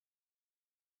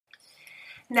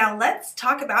Now let's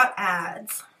talk about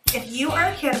ads. If you are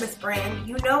a cannabis brand,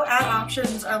 you know ad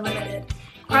options are limited.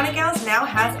 Chronic Gals now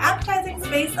has advertising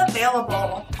space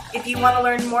available. If you want to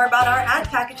learn more about our ad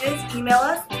packages, email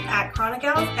us at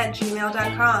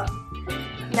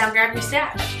chronicgals@gmail.com. Now grab your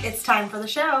stash. It's time for the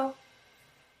show.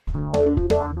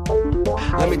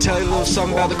 Let me tell you a little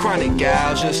something about the Chronic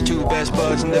Gals. Just two best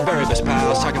buds and they're very best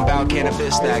pals. Talking about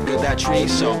cannabis, that good, that tree.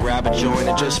 So grab a joint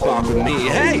and just spark with me.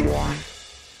 Hey!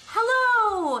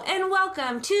 Hello, and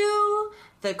welcome to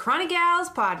the Chronic Gals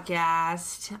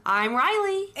podcast. I'm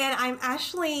Riley. And I'm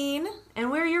Ashleen.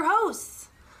 And we're your hosts.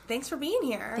 Thanks for being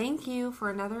here. Thank you for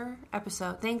another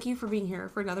episode. Thank you for being here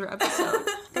for another episode.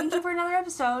 Thank you for another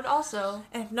episode also.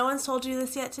 And if no one's told you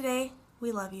this yet today,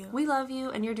 we love you. We love you,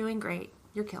 and you're doing great.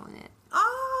 You're killing it.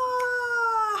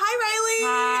 Oh, hi Riley.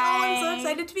 Hi. Oh, I'm so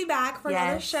excited to be back for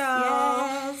another show.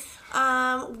 Yes.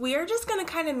 We're just going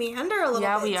to kind of meander a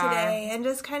little bit today and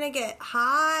just kind of get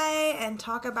high and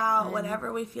talk about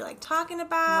whatever we feel like talking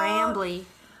about. Rambly.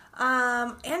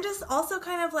 And just also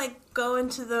kind of like go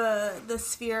into the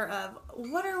sphere of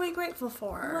what are we grateful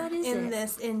for in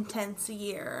this intense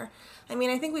year. I mean,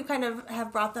 I think we kind of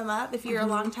have brought them up. If you're a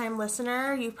longtime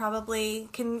listener, you probably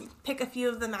can pick a few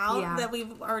of them out that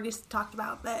we've already talked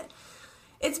about. But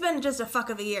it's been just a fuck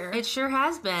of a year. It sure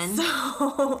has been.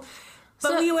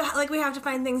 But we have to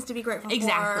find things to be grateful for.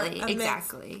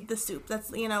 Exactly. The soup. That's,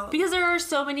 Because there are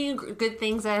so many good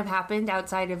things that have happened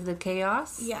outside of the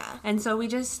chaos. Yeah. And so we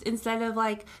just, instead of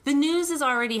the news is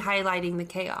already highlighting the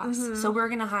chaos. So we're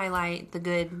going to highlight the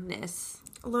goodness.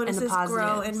 Lotuses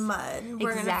grow in mud.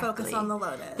 We're going to focus on the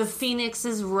lotus. The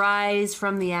phoenixes rise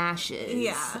from the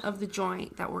ashes of the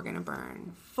joint that we're going to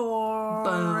burn. For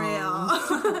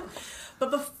real.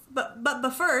 But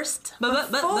first,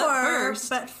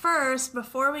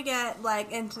 before we get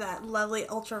into that lovely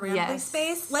ultra rambly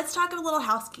space, let's talk a little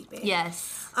housekeeping.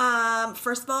 Yes.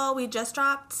 First of all, we just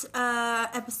dropped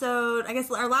episode, I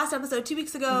guess our last episode 2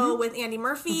 weeks ago with Andy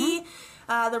Murphy,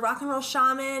 the rock and roll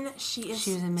shaman. She's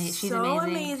so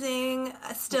amazing.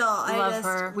 Still,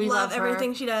 I love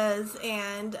everything she does,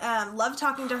 and love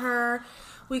talking to her.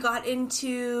 We got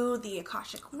into the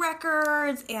Akashic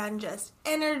Records and just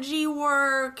energy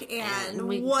work and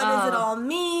what does it all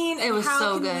mean? It was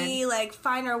so good. How can we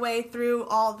find our way through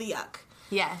all the yuck?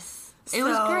 Yes. It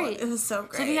was great. It was so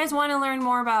great. So if you guys want to learn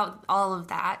more about all of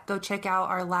that, go check out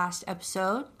our last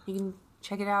episode. You can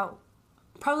check it out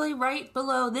probably right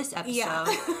below this episode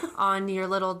on your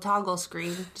little toggle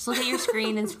screen. Just look at your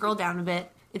screen and scroll down a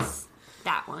bit. It's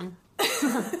that one.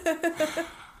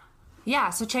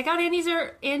 Yeah, so check out Andy's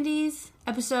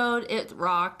episode. It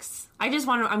rocks. I'm just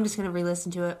going to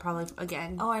re-listen to it probably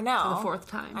again. Oh, I know. For the fourth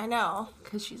time. I know.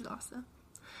 Because she's awesome.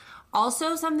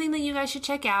 Also, something that you guys should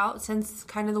check out, since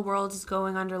kind of the world is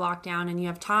going under lockdown and you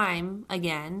have time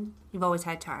again. You've always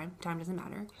had time. Time doesn't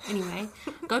matter. Anyway,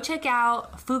 go check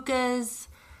out Fuka's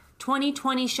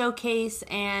 2020 showcase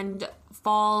and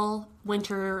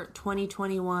fall-winter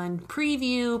 2021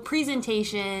 preview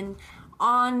presentation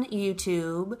on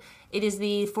YouTube. It is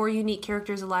the 4 Unique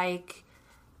Characters Alike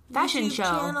fashion YouTube show.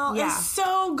 Channel is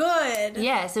so good.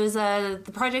 Yes, it was the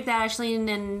project that Ashleen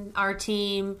and our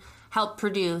team helped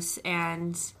produce,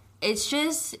 and it's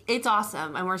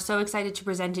awesome, and we're so excited to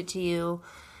present it to you.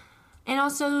 And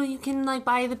also, you can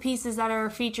buy the pieces that are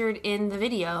featured in the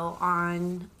video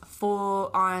on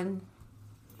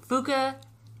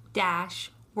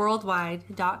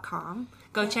fuka-worldwide.com.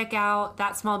 Go check out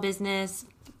that small business.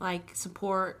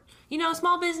 Support,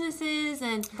 small businesses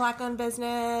and Black-owned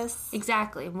business.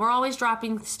 Exactly. We're always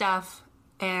dropping stuff,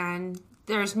 and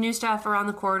there's new stuff around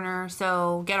the corner.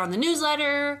 So get on the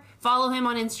newsletter, follow him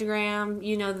on Instagram.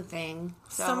 You know the thing.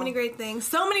 So many great things.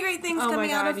 So many great things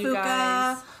coming out of you Fuka.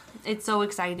 Guys. It's so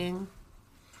exciting.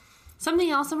 Something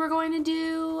else that we're going to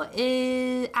do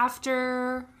is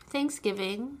after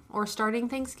Thanksgiving, or starting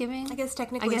Thanksgiving. I guess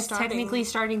technically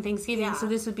starting Thanksgiving. Yeah. So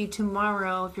this would be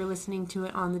tomorrow if you're listening to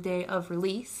it on the day of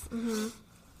release. Mm-hmm.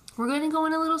 We're going to go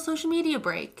on a little social media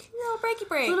break. Little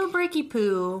breaky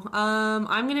poo.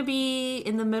 I'm going to be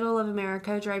in the middle of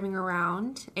America driving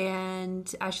around, and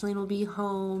Ashleen will be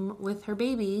home with her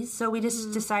babies. So we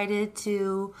just decided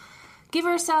to give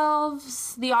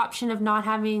ourselves the option of not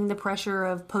having the pressure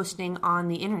of posting on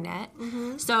the internet.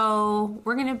 Mm-hmm. So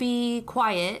we're going to be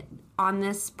quiet on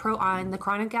the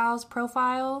Chronic Gals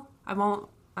profile.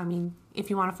 If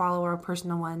you want to follow our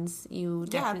personal ones, you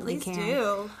definitely can.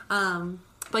 Do.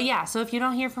 But yeah, so if you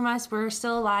don't hear from us, we're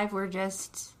still alive. We're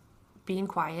just being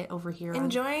quiet over here.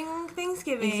 Enjoying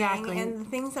Thanksgiving. Exactly. And the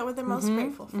things that we're the most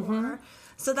grateful for.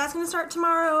 So that's going to start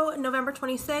tomorrow, November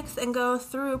 26th, and go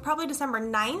through probably December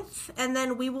 9th. And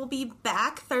then we will be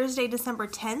back Thursday, December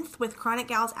 10th with Chronic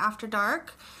Gals After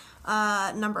Dark,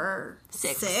 number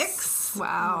 6.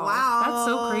 Wow. That's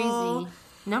so crazy.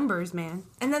 Numbers, man.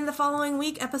 And then the following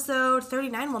week, episode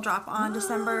 39 will drop on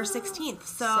December 16th.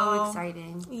 So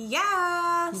exciting.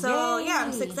 Yeah. So, yeah,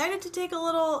 I'm just excited to take a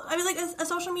little... I mean, like, a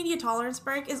social media tolerance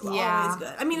break is always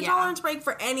good. I mean, a tolerance break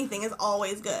for anything is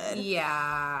always good.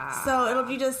 Yeah. So, it'll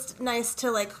be just nice to,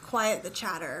 like, quiet the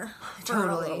chatter for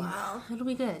a little while. It'll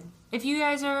be good. If you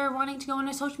guys are wanting to go on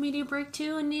a social media break,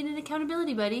 too, and need an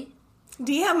accountability buddy...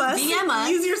 DM us.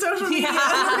 Use your social media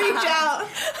to reach out.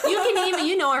 You can email.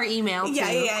 You know our email too.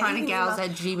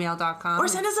 chronicgals@gmail.com. Or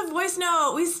send us a voice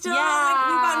note. We still we've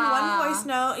gotten one voice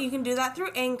note. You can do that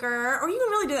through Anchor, or you can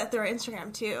really do that through our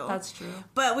Instagram too. That's true.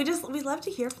 But we love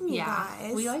to hear from you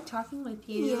guys. We like talking with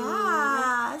you.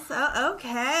 Yeah. So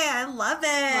okay, I love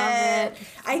it.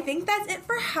 I think that's it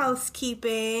for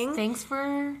housekeeping. Thanks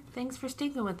for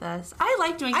sticking with us. I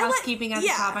like doing housekeeping at the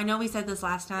top. I know we said this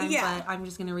last time, but I'm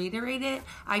just gonna reiterate it.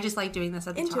 I just like doing this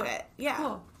at the top. Into it. Yeah.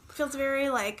 Cool. Feels very,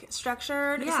 like,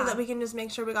 structured so that we can just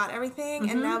make sure we got everything,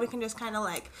 and now we can just kind of,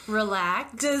 like...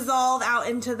 relax. Dissolve out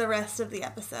into the rest of the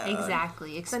episode.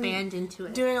 Exactly. Expand into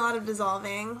it. Doing a lot of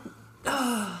dissolving.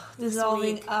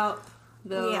 Dissolving up,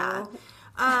 though. Yeah.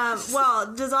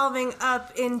 Well, dissolving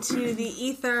up into the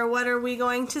ether, what are we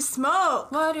going to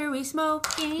smoke? What are we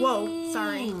smoking? Whoa,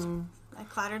 sorry. I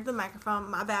clattered the microphone.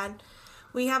 My bad.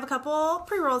 We have a couple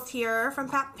pre-rolls here from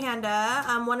Fat Panda.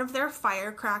 One of their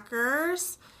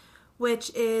firecrackers,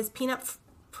 which is pre-nut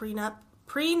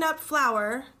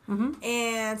flour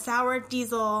and sour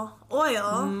diesel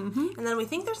oil. And then we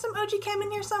think there's some OG Chem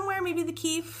in here somewhere, maybe the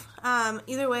Keef.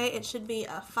 Either way, it should be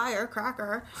a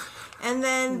firecracker. And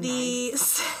then the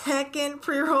second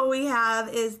pre-roll we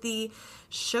have is the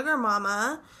Sugar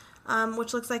Mama,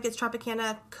 which looks like it's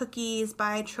Tropicana Cookies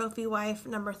by Trophy Wife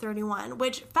number 31,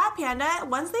 which Fat Panda,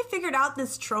 once they figured out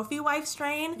this Trophy Wife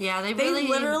strain, they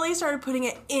literally started putting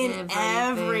it in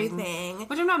everything.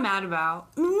 Which I'm not mad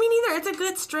about. Me neither. It's a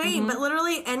good strain, but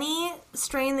literally any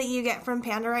strain that you get from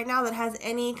Panda right now that has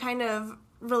any kind of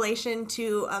relation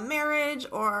to a marriage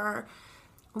or...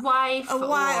 wife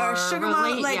or sugar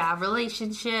mom, like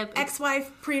relationship,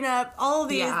 ex-wife, prenup, all of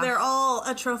these, they're all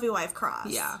a Trophy Wife cross.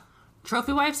 Yeah.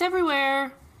 Trophy wives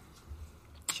everywhere.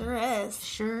 Sure is.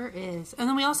 Sure is. And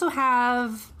then we also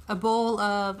have a bowl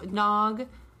of Nog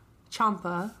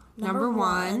Champa, number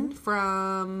one,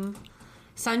 from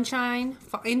Sunshine,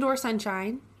 Indoor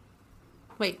Sunshine.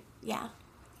 Wait. Yeah.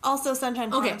 Also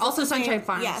Sunshine Farms. Okay, also Sunshine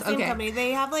Farms. Yeah, same company.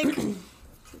 They have, like,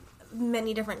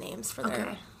 many different names for their...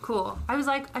 Okay, cool. I was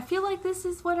like, I feel like this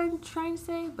is what I'm trying to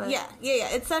say, but... Yeah.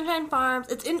 It's Sunshine Farms.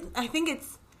 It's in... I think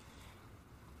it's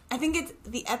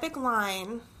the Epic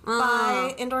line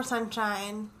by Indoor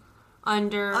Sunshine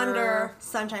under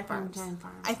Sunshine Farms.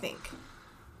 I think.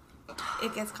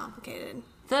 It gets complicated.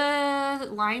 The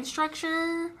line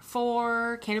structure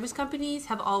for cannabis companies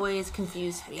have always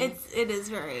confused me. It is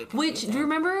very confusing. Which, do you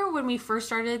remember when we first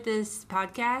started this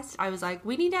podcast, I was like,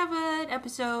 we need to have an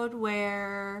episode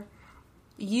where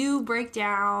you break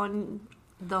down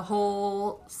the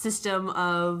whole system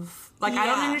of, like, I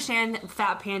don't understand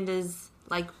Fat Panda's,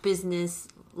 like, business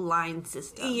line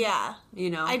system. Yeah. You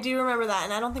know? I do remember that,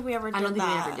 and I don't think we ever did that. I don't think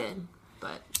we ever did,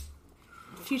 but...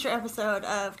 future episode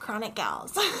of Chronic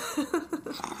Gals.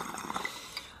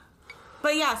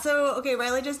 But yeah, so, okay,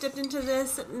 Riley just dipped into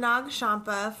this Nog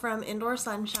Champa from Indoor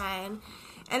Sunshine,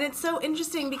 and it's so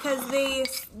interesting because they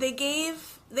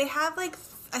have, like,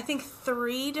 I think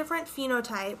 3 different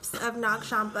phenotypes of Nog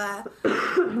Champa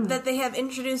that they have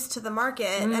introduced to the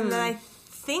market, and then I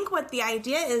think what the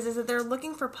idea is that they're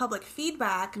looking for public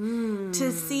feedback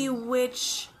to see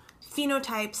which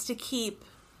phenotypes to keep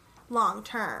long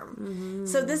term.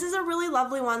 So this is a really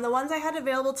lovely one. The ones I had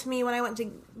available to me when I went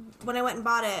and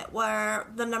bought it were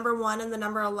the number 1 and the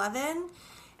number 11.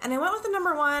 And I went with the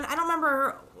number 1. I don't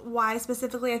remember why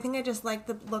specifically. I think I just liked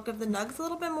the look of the nugs a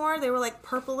little bit more. They were like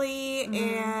purpley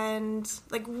and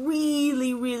like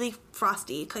really, really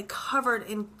frosty, like covered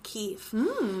in keef.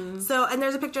 So, and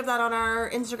there's a picture of that on our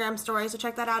Instagram story. So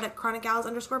check that out at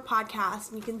chronicgals_podcast,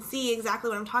 and you can see exactly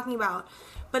what I'm talking about.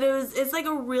 But it's like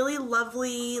a really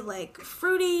lovely, like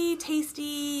fruity,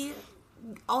 tasty,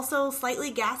 also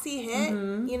slightly gassy hit.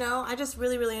 You know, I just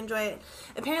really, really enjoy it.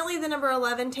 Apparently the number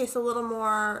 11 tastes a little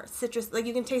more citrus, like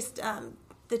you can taste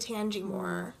the tangy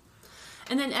more.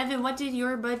 And then Evan, what did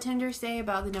your bud tender say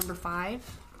about the number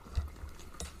 5?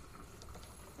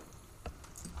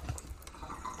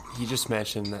 You just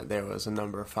mentioned that there was a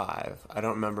number 5. I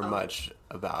don't remember much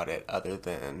about it other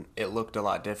than it looked a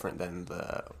lot different than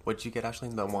the... What'd you get,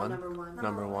 Aisling? The 1? Number 1.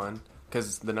 Number 1.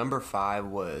 Because the number 5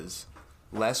 was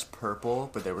less purple,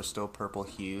 but there were still purple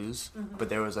hues. Mm-hmm. But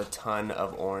there was a ton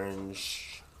of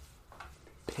orange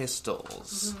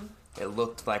pistils. Mm-hmm. It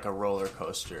looked like a roller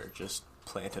coaster just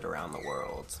planted around the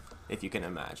world, if you can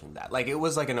imagine that. Like, it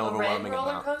was like an overwhelming amount.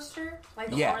 A red roller coaster? Like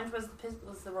the orange was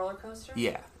the roller coaster?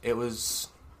 Yeah, it was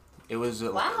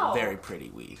a very pretty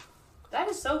weave. That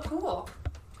is so cool.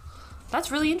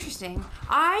 That's really interesting.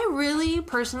 I really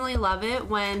personally love it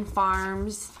when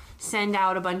farms send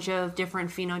out a bunch of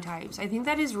different phenotypes. I think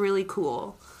that is really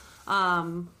cool.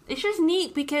 It's just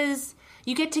neat because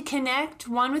you get to connect,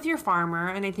 one, with your farmer,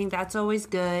 and I think that's always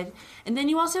good. And then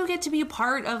you also get to be a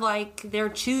part of, like, their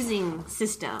choosing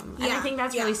system. And I think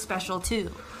that's really special,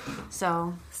 too.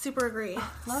 So... Super agree.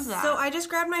 Love that. So I just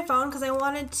grabbed my phone because I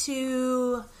wanted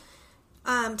to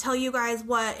tell you guys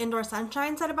what Indoor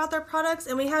Sunshine said about their products.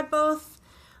 And we had both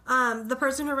the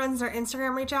person who runs their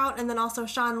Instagram reach out, and then also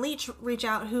Sean Leach reach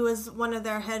out, who is one of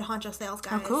their head honcho sales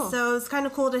guys. Oh, cool. So it's kind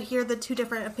of cool to hear the two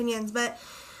different opinions. But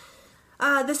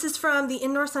this is from the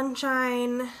Indoor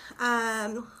Sunshine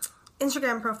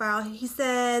Instagram profile. He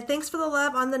said, "Thanks for the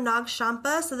love on the Nag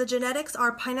Champa. So the genetics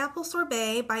are Pineapple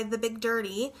Sorbet by The Big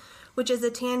Dirty, which is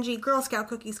a Tangy Girl Scout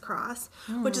cookies cross,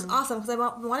 which is awesome because I'm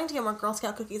wanting to get more Girl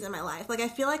Scout cookies in my life. Like, I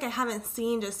feel like I haven't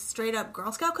seen just straight up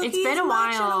Girl Scout cookies. It's been a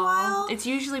while. It's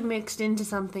usually mixed into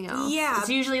something else. Yeah. It's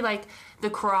usually like the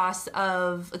cross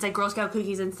of, it's like Girl Scout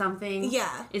cookies and something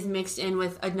is mixed in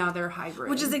with another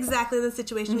hybrid. Which is exactly the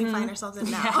situation we find ourselves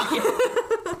in now.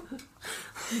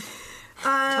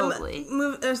 Totally.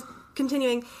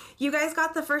 Continuing, you guys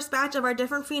got the first batch of our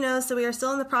different phenos, so we are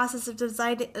still in the process of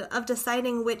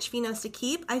deciding which phenos to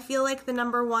keep. I feel like the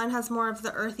number 1 has more of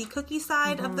the earthy cookie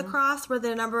side of the cross, where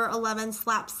the number 11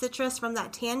 slaps citrus from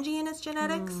that tangy in its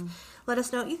genetics. Let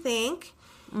us know what you think.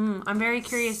 I'm very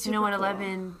curious to know what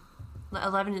 11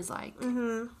 is like.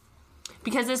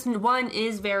 Because this one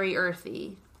is very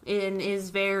earthy and is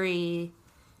very,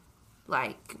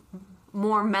 like,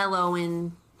 more mellow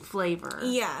in flavor.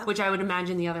 Yeah. Which I would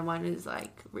imagine the other one is,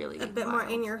 like, really a bit more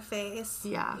in your face.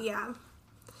 Yeah. Yeah.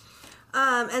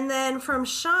 And then from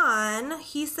Sean,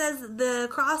 he says the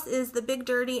cross is the Big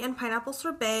Dirty and Pineapple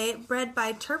Sorbet, bred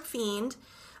by Terp Fiend.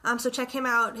 So check him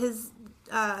out. His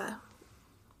Instagram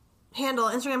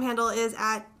handle is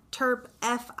at Terp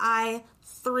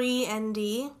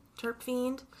FI3ND, Terp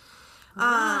Fiend.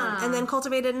 And then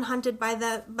cultivated and hunted by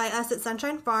us at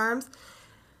Sunshine Farms.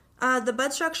 The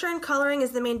bud structure and coloring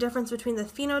is the main difference between the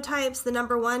phenotypes. The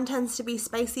number 1 tends to be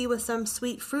spicy with some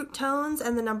sweet fruit tones,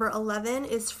 and the number 11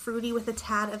 is fruity with a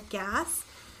tad of gas.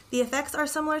 The effects are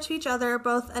similar to each other,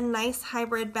 both a nice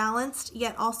hybrid balanced,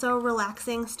 yet also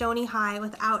relaxing stony high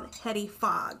without heady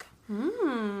fog.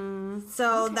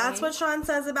 So that's what Sean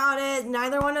says about it.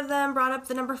 Neither one of them brought up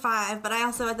the number 5, but I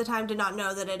also at the time did not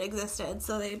know that it existed,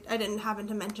 so I didn't happen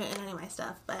to mention it in any of my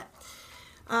stuff, but...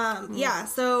 yeah,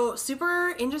 so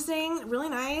super interesting, really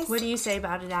nice. What do you say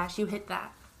about it, Ash? You hit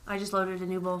that. I just loaded a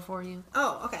new bowl for you.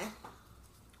 Oh, okay.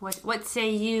 What say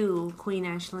you, Queen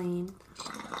Aisling?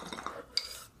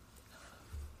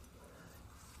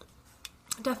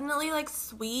 Definitely, like,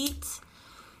 sweet,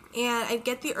 and I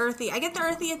get the earthy. I get the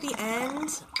earthy at the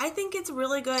end. I think it's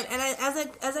really good, and as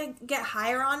I get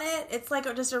higher on it, it's like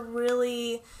just a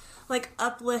really, like,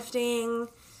 uplifting...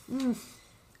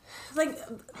 like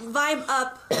vibe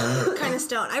up kind of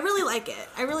stone. I really like it.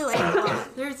 I really like it a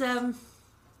lot. There's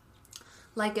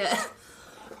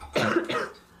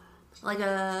like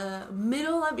a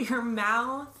middle of your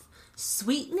mouth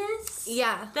sweetness.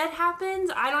 Yeah, that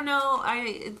happens. I don't know.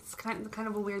 It's kind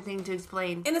of a weird thing to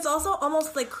explain. And it's also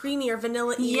almost like creamy or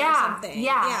vanilla-y or something.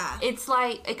 Yeah. It's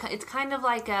like it's kind of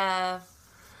like a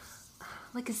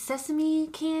sesame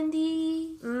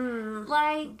candy,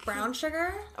 like brown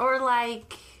sugar, or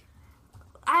like.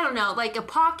 I don't know, like a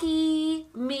Pocky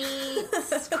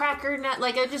meets cracker nut.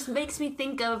 Like, it just makes me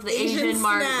think of the Asian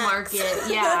market.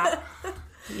 Yeah.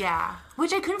 Yeah.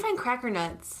 Which I couldn't find cracker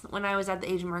nuts when I was at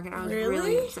the Asian market. I was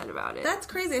really upset about it. That's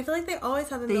crazy. I feel like they always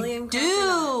have a million cracker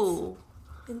nuts.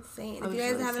 Insane. If you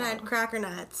guys haven't had cracker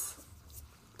nuts,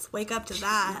 let's wake up to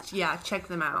that. Yeah, check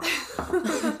them out.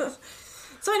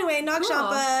 So anyway, Nag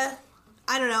Champa...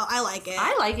 I don't know. I like it.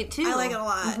 I like it too. I like it a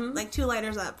lot. Like 2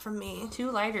 lighters up from me.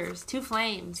 2 lighters. 2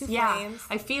 flames. 2 flames.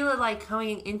 I feel it like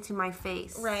coming into my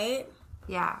face. Right?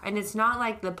 Yeah. And it's not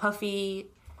like the puffy,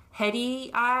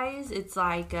 heady eyes. It's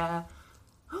like bright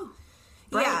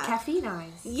caffeine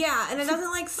eyes. Yeah. And it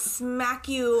doesn't like smack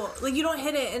you. Like you don't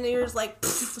hit it and you're just like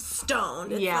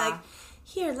stoned. It's like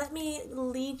Here, let me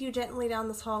lead you gently down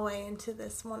this hallway into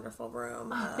this wonderful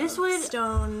room. This would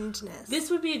stonedness.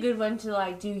 This would be a good one to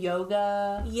like do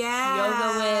yoga.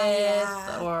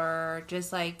 Yeah. Or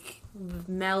just like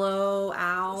mellow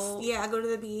out. Yeah, go to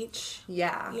the beach.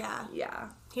 Yeah.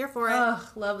 Here for it. Ugh,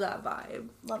 love that vibe.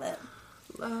 Love it.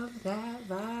 Love that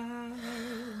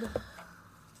vibe.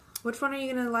 Which one are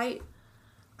you gonna light?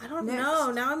 I don't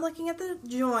know. Now I'm looking at the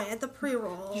joint, at the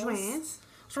pre-rolls. Joints.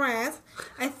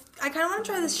 I kind of want to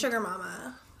try this Sugar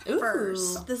Mama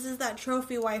first. Ooh. This is that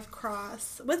Trophy Wife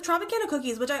cross with Tropicana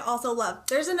cookies, which I also love.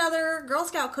 There's another Girl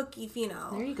Scout cookie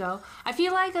pheno. There you go. I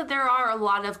feel like that there are a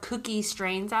lot of cookie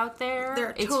strains out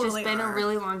there. It's totally just been a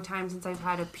really long time since I've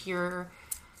had a pure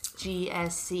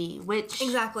GSC, which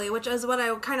is what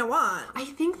I kind of want. I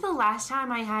think the last time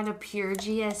I had a pure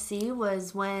GSC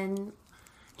was when.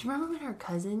 Do you remember when our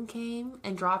cousin came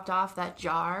and dropped off that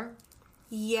jar?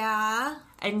 Yeah.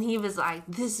 And he was like,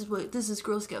 this is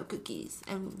Girl Scout cookies.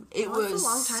 And it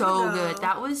was so good.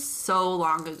 That was so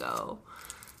long ago.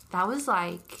 That was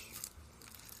like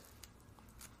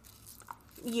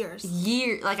years.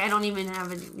 Like I don't even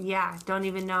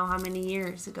know how many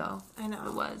years ago I know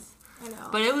it was. I know.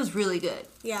 But it was really good.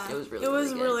 Yeah. It was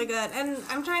really good. And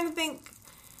I'm trying to think.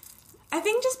 I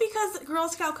think just because Girl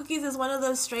Scout cookies is one of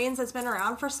those strains that's been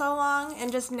around for so long, and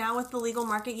just now with the legal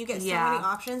market, you get so many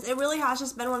options. It really has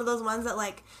just been one of those ones that,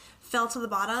 like, fell to the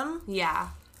bottom. Yeah.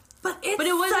 But it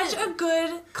was such a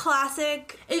good,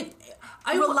 classic,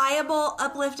 reliable,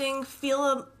 uplifting,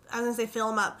 feel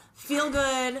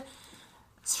good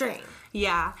strain.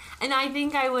 Yeah. And I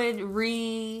think I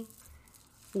would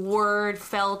word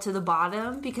fell to the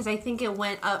bottom because I think it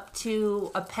went up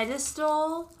to a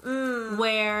pedestal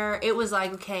where it was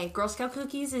like, okay, Girl Scout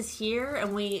cookies is here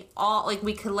and we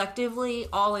collectively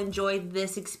all enjoyed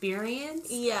this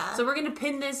experience. Yeah. So we're going to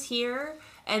pin this here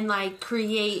and like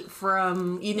create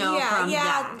from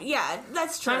that. Yeah,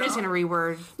 that's true. So I'm just going to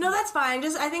reword. No, that's fine.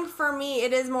 Just I think for me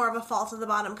it is more of a fall to the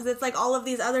bottom because it's like all of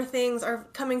these other things are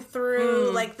coming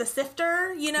through like the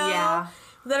sifter, Yeah.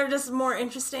 That are just more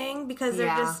interesting because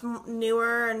they're just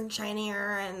newer and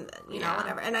shinier and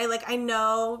whatever. And I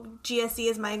know GSC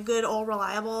is my good old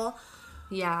reliable.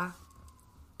 Yeah.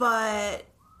 But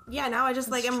yeah, now I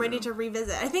just I'm ready to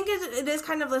revisit. I think it is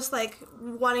kind of just like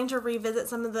wanting to revisit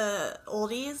some of the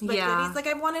oldies, but goodies. Like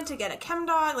I wanted to get a Chem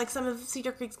Dog, like some of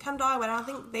Cedar Creek's Chem Dog, but I don't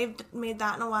think they've made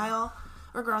that in a while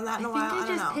or grown that in a while. I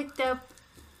think I just picked up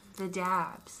the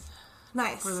dabs.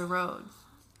 Nice. For the road.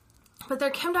 But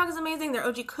their Chem Dog is amazing. Their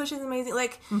OG Kush is amazing.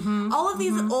 Like, all of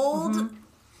these old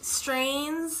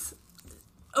strains,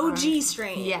 OG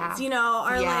strains,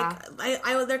 are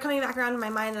like, they're coming back around in my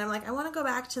mind, and I'm like, I want to go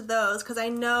back to those, because I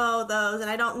know those, and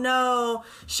I don't know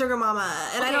Sugar Mama,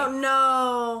 and I don't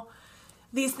know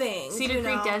these things. Cedar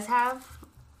Creek does have?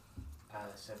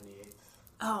 78th.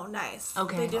 Oh, nice.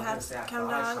 Okay. They do have Chem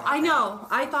Dog? I know.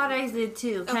 I thought I did,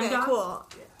 too. Chem Dog? Cool.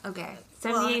 Yeah. Okay.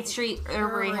 78th Street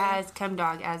Armory has Chem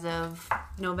Dog as of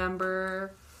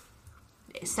November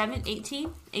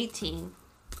 18.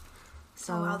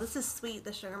 So, wow, this is sweet,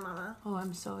 the Sugar Mama. Oh,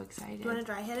 I'm so excited. Do you want to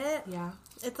dry hit it? Yeah.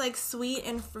 It's like sweet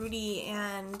and fruity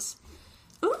and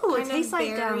ooh, it tastes like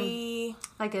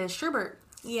a sherbet.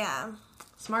 Yeah.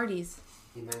 Smarties.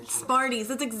 He mentioned Smarties.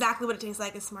 That's exactly what it tastes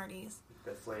like, is Smarties.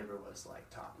 The flavor was like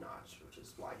top notch, which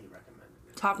is why he recommended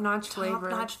it. Top notch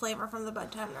flavor. Top notch flavor from the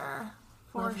bud tender.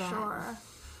 For sure.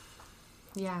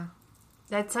 Yeah.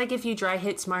 That's like if you dry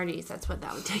hit Smarties, that's what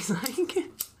that would taste like.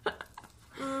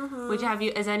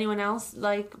 Has anyone else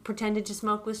like pretended to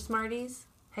smoke with Smarties?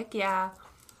 Heck yeah.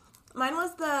 Mine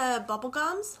was the bubble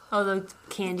gums. Oh, the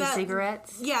candy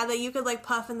cigarettes? Yeah, that you could like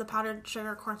puff in the powdered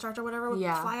sugar cornstarch or whatever would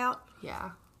fly out. Yeah.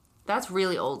 That's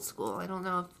really old school. I don't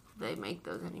know if they make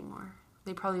those anymore.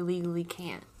 They probably legally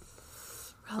can't.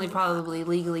 They probably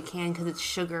legally can because it's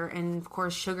sugar, and of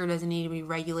course sugar doesn't need to be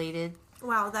regulated.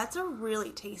 Wow, that's a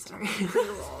really tasty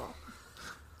pre-roll.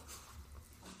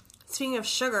 Speaking of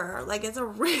sugar, like it's a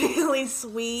really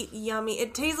sweet, yummy.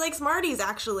 It tastes like Smarties,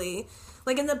 actually.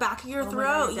 Like in the back of your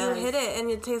throat, you hit it,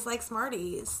 and it tastes like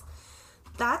Smarties.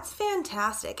 That's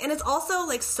fantastic, and it's also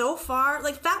like so far,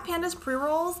 like Fat Panda's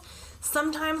pre-rolls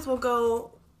sometimes will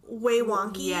go way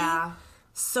wonky. Yeah.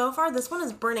 So far, this one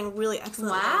is burning really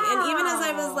excellently. Wow. And even as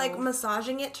I was, like,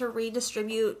 massaging it to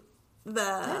redistribute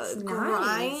the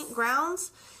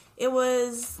grounds, it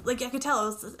was, like, I could tell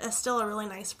it was still a really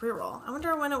nice pre-roll. I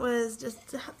wonder when it was did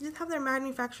it have their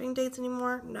manufacturing dates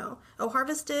anymore? No. Oh,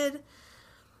 harvested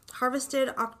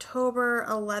October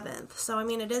 11th. So, I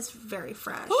mean, it is very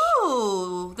fresh.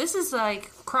 Ooh, this is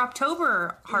like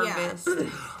Croptober harvest. Yeah.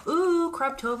 Ooh,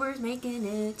 Croptober's making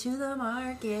it to the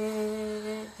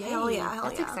market. Yay. Hell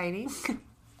That's exciting.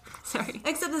 Sorry.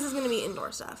 Except this is going to be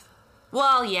indoor stuff.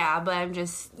 Well, yeah, but I'm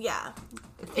just... Yeah.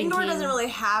 Thinking, indoor doesn't really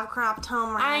have cropped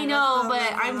home. I know, but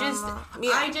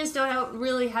I just don't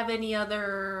really have any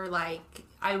other, like,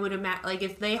 I would imagine, like,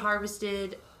 if they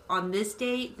harvested on this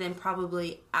date, then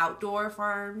probably outdoor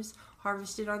farms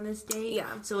harvested on this date.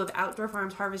 Yeah. So if outdoor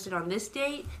farms harvested on this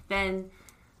date, then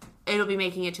it'll be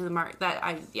making it to the market.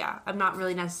 I'm not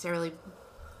really necessarily...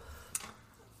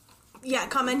 Yeah,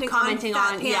 commenting on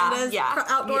Panda's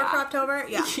outdoor Croptober.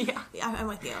 Yeah. Yeah, I'm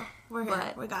with you. We're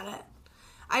here. We got it.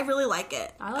 I really like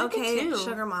it. I like it too.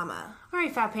 Sugar Mama. All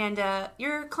right, Fat Panda,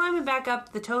 you're climbing back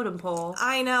up the totem pole.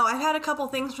 I know. I've had a couple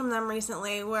things from them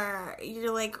recently where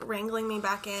you're like wrangling me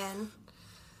back in.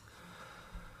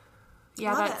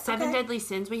 Yeah, love that 7 Deadly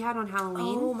Sins we had on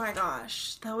Halloween. Oh my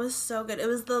gosh, that was so good. It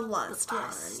was the lust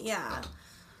one. Yeah,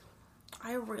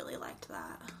 I really liked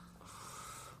that.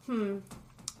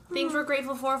 Things we're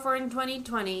grateful for in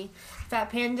 2020. Fat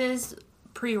Panda's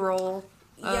pre-roll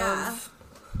of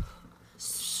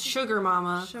Sugar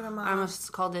Mama. I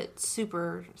almost called it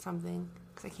Super something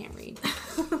because I can't read.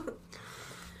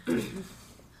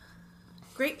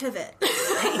 Great pivot.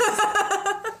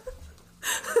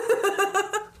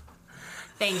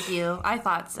 Thank you. I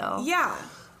thought so. Yeah.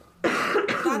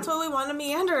 That's what we want to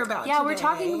meander about today. We're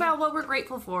talking about what we're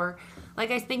grateful for. Like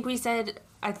I think we said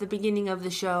at the beginning of the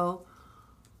show,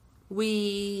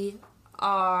 we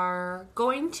are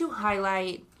going to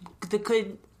highlight the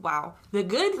good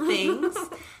things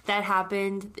that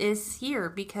happened this year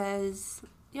because,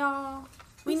 y'all...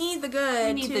 We need the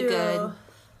good, We need the good.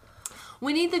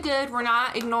 We need the good. We're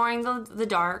not ignoring the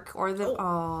dark or the...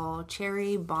 Oh,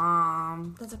 cherry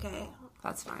bomb. That's okay.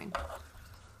 That's fine.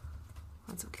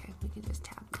 That's okay. We can just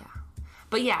tap down.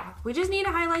 But yeah, we just need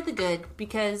to highlight the good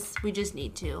because we just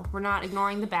need to. We're not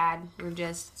ignoring the bad. We're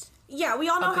just... Yeah, we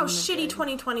all know how shitty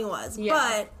 2020 was. Yeah.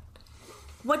 But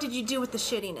what did you do with the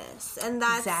shittiness? And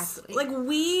that's... Exactly. Like,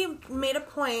 we made a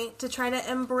point to try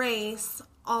to embrace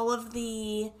all of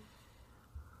the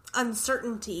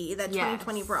uncertainty that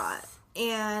 2020 brought.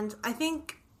 And I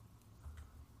think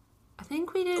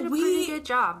we did a pretty good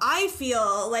job. I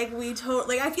feel like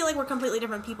I feel like we're completely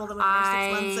different people than we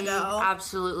were 6 months ago. I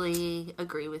absolutely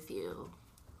agree with you.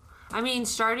 I mean,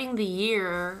 starting the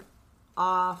year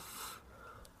off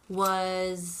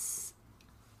was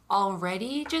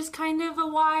already just kind of a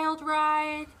wild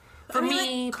ride. For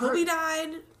me, like, Kobe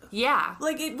died. Yeah.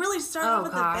 Like, it really started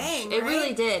with a bang, right? It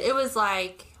really did. It was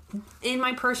like, in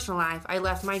my personal life, I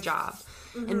left my job.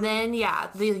 Mm-hmm. And then,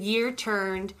 the year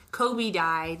turned, Kobe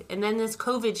died, and then this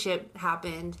COVID shit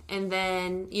happened, and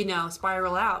then,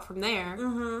 spiral out from there.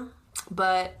 Mm-hmm.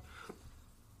 But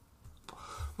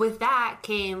with that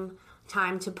came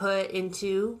time to put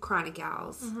into Chronic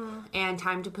Gals, and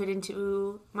time to put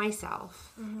into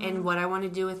myself, and what I want to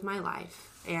do with my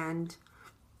life. And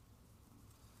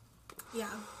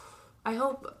I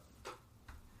hope...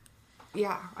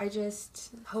 Yeah, I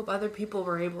just hope other people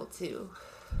were able to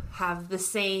have the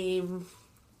same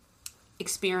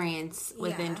experience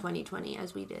within 2020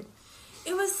 as we did.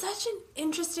 It was such an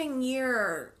interesting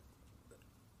year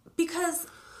because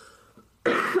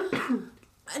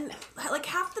and like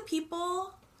half the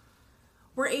people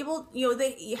were able,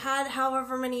 they had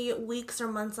however many weeks or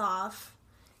months off.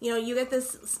 You get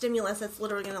this stimulus that's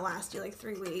literally going to last you like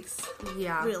 3 weeks.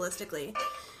 Yeah. Realistically.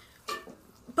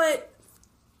 But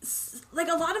like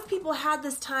a lot of people had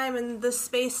this time and this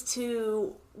space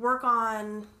to work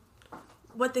on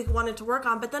what they wanted to work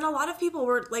on, but then a lot of people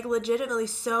were like legitimately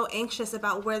so anxious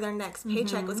about where their next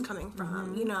paycheck was coming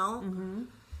from,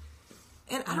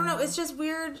 And I don't know, it's just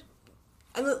weird.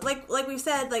 I mean, like we've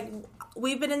said, like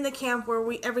we've been in the camp where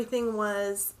we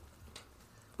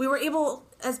were able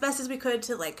as best as we could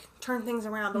to like turn things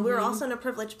around, but we were also in a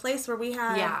privileged place where we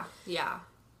had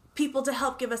people to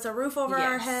help give us a roof over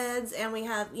our heads, and we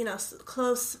have,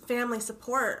 close family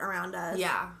support around us.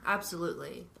 Yeah,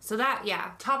 absolutely. So that,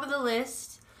 top of the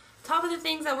list, top of the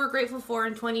things that we're grateful for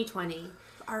in 2020.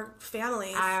 Our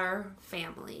families.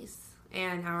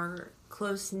 And our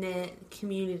close-knit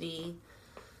community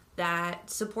that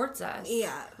supports us.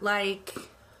 Yeah. Like,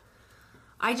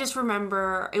 I just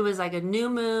remember it was like a new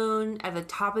moon at the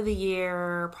top of the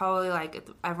year, probably like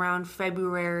around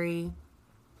February.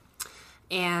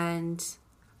 And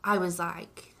I was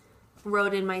like,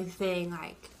 wrote in my thing,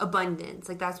 like, abundance.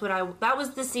 Like, that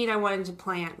was the seed I wanted to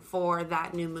plant for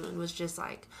that new moon, was just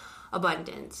like,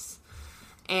 abundance.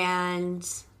 And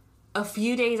a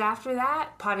few days after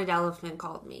that, Potted Elephant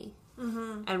called me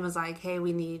and was like, hey,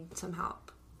 we need some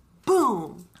help.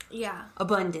 Boom! Yeah.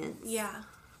 Abundance. Yeah.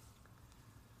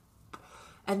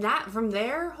 And that, from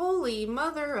there, holy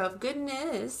mother of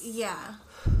goodness. Yeah.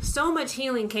 So much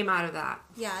healing came out of that.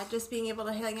 Yeah, just being able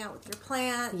to hang out with your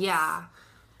plants. Yeah.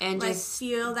 And like, just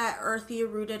feel that earthy,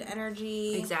 rooted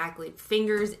energy. Exactly.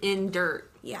 Fingers in dirt.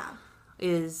 Yeah.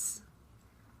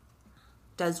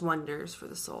 Does wonders for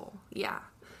the soul. Yeah.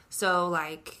 So,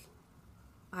 like,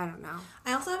 I don't know.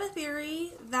 I also have a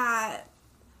theory that...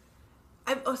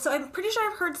 I'm pretty sure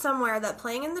I've heard somewhere that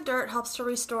playing in the dirt helps to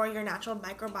restore your natural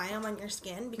microbiome on your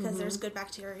skin because there's good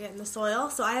bacteria in the soil.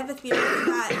 So I have a theory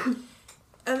that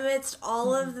amidst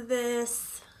all of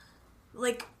this,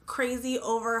 like, crazy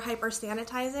over hyper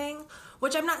sanitizing,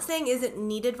 which I'm not saying isn't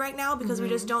needed right now because we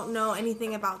just don't know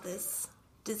anything about this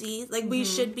disease. Like, we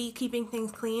should be keeping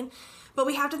things clean, but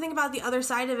we have to think about the other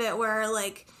side of it where,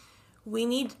 like, we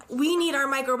need our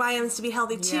microbiomes to be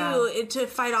healthy too to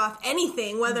fight off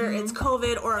anything, whether it's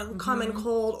COVID or common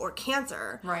cold or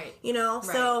cancer. Right. You know? Right.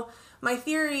 So my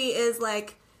theory is,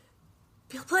 like,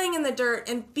 playing in the dirt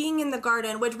and being in the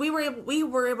garden, which we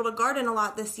were able to garden a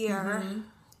lot this year,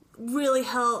 really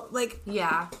help, like,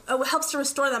 it helps to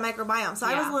restore that microbiome. So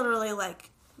I was literally, like,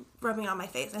 rubbing it on my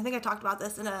face. I think I talked about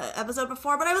this in an episode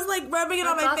before, but I was, like, rubbing it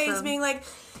on my face, being like,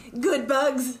 good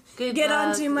bugs, get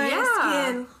onto my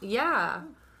skin. Yeah.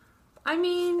 I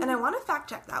mean... And I want to fact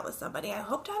check that with somebody. I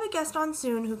hope to have a guest on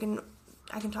soon who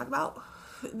I can talk about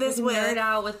this with. Nerd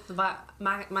out with the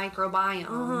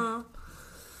microbiome.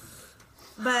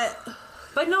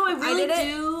 But no, I really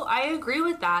do. I agree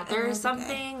with that. There is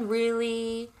something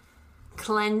really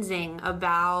cleansing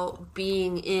about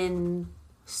being in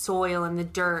soil and the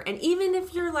dirt. And even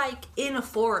if you're, like, in a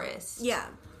forest. Yeah.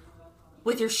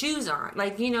 With your shoes on.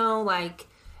 Like, you know, like,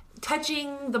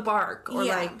 touching the bark. Or,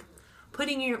 like,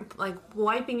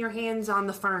 wiping your hands on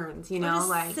the ferns, you know? Or just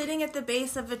like, sitting at the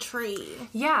base of a tree.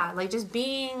 Yeah, like, just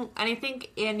being... And I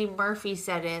think Andy Murphy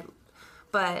said it,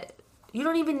 but... You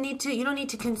don't need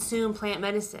to consume plant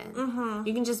medicine.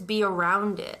 You can just be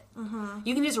around it.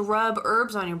 You can just rub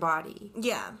herbs on your body.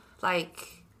 Yeah.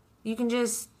 Like, you can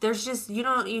just,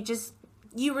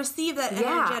 you receive that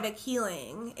energetic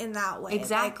healing in that way.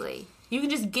 Exactly. Like, you can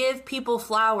just give people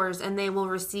flowers and they will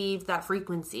receive that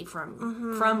frequency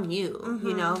from you.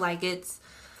 You know, like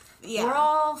we're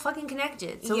all fucking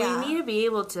connected. So we need to be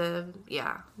able to,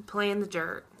 play in the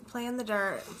dirt. Play in the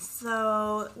dirt.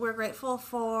 So we're grateful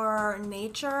for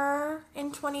nature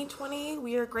in 2020.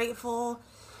 We are grateful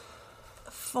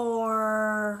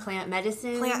for plant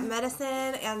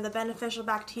medicine and the beneficial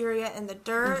bacteria in the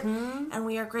dirt. And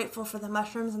we are grateful for the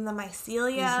mushrooms and the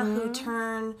mycelia who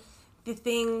turn the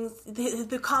things,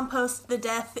 the compost, the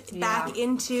death back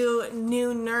into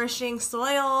new nourishing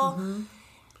soil.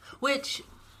 Which,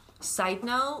 side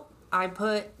note, I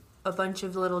put a bunch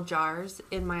of little jars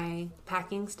in my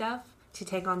packing stuff to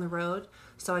take on the road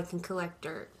so I can collect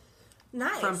dirt.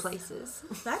 Nice. From places.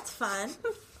 That's fun.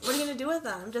 What are you going to do with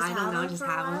them? I don't know, just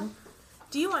have them.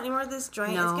 Do you want any more of this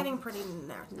joint? No. It's getting pretty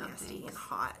nasty and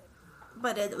hot.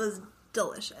 But it was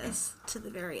delicious to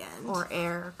the very end. Or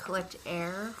air. Collect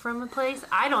air from a place.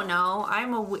 I don't know.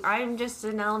 I'm just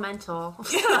an elemental.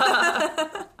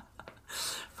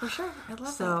 For sure. I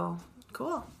love that.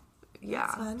 Cool.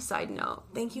 Yeah, side note.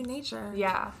 Thank you, nature.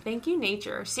 Yeah, thank you,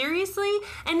 nature. Seriously?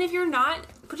 And if you're not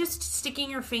just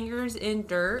sticking your fingers in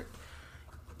dirt,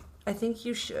 I think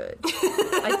you should.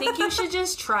 I think you should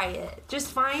just try it. Just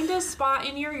find a spot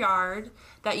in your yard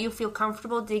that you feel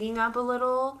comfortable digging up a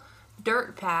little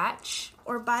dirt patch.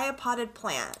 Or buy a potted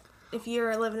plant if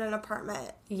you're living in an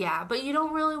apartment. Yeah, but you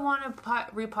don't really want to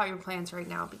repot your plants right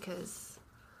now because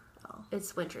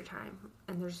it's wintertime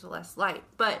and there's less light.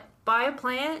 But buy a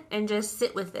plant and just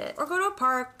sit with it. Or go to a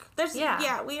park. We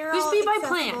are just all be by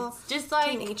plants. Just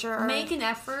like nature. Make an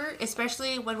effort,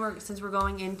 especially since we're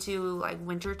going into like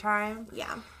winter time.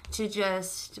 Yeah. To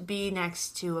just be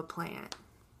next to a plant,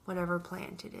 whatever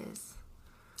plant it is.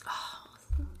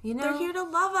 You know, they're here to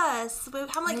love us.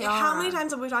 How many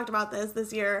times have we talked about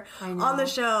this year on the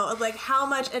show? Of like how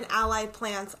much an ally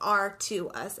plants are to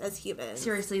us as humans.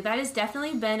 Seriously, that has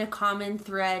definitely been a common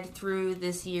thread through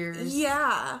this year's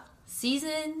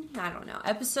season. I don't know,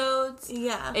 episodes.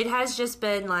 Yeah, it has just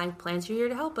been like plants are here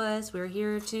to help us. We're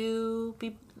here to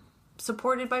be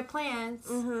supported by plants.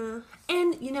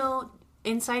 And you know,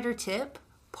 insider tip: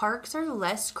 parks are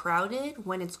less crowded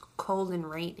when it's cold and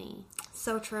rainy.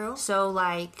 So true. So,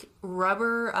 like,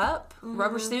 rubber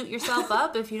suit yourself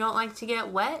up if you don't like to get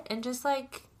wet, and just,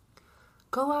 like,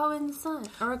 go out in the sun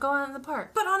or go out in the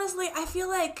park. But honestly, I feel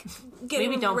like getting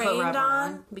maybe don't rained put rubber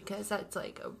on because that's,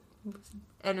 like, a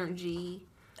energy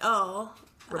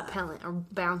repellent or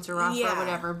bouncer off or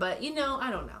whatever. But, you know,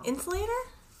 I don't know. Insulator?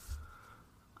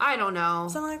 I don't know.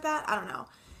 Something like that? I don't know.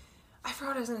 I forgot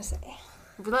what I was going to say.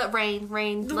 Let rain.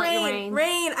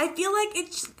 I feel like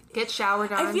it's... Get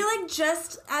showered on. I feel like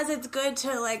just as it's good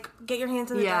to, like, get your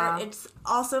hands in the dirt, it's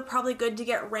also probably good to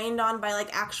get rained on by, like,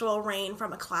 actual rain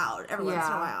from a cloud every once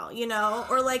in a while, you know?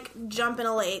 Or, like, jump in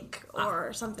a lake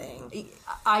or something.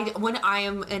 When I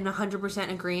am in 100%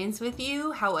 agreement with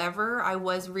you, however, I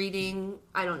was reading,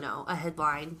 I don't know, a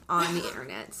headline on the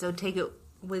internet, so take a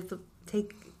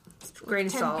grain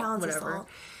of salt, whatever. Of salt.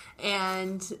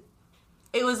 And...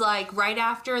 It was, like, right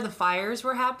after the fires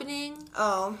were happening.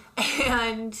 Oh.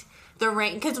 And the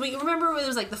rain... Because we remember it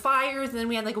was, like, the fires, and then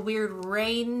we had, like, a weird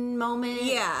rain moment.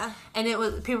 Yeah. And it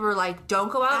was... People were like,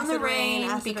 don't go out in the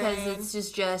rain because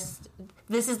it's just...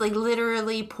 This is, like,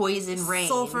 literally poison rain.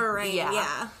 Sulfur rain,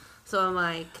 yeah. So I'm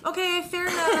like... Okay, fair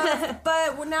enough.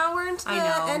 But now we're into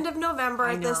the end of November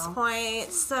at this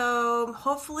point. So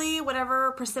hopefully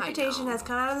whatever precipitation has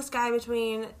come out of the sky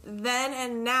between then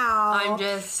and now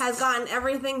has gotten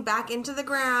everything back into the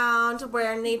ground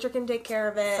where nature can take care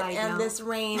of it. And this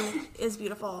rain is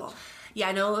beautiful. Yeah,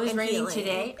 I know it was raining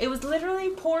today. It was literally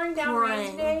pouring down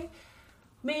rain today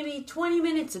maybe 20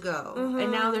 minutes ago. Mm-hmm.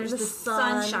 And now there's the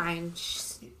sunshine.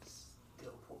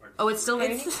 Oh, it's still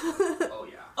raining? Oh,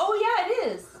 yeah. Oh, yeah,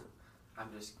 it is.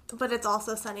 But it's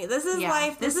also sunny. This is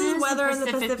life. This is weather in the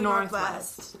Pacific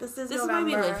Northwest. This is why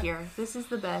we live here. This is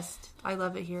the best. I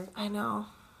love it here. I know.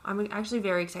 I'm actually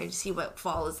very excited to see what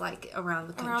fall is like around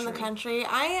the country.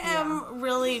 I am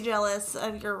really jealous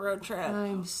of your road trip.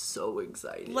 I'm so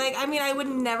excited. Like, I mean, I would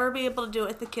never be able to do it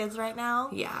with the kids right now.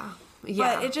 Yeah.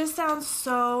 But it just sounds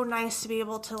so nice to be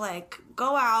able to, like,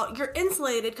 go out. You're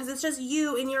insulated because it's just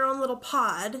you in your own little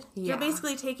pod. Yeah. You're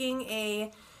basically taking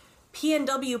a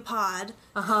PNW pod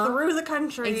through the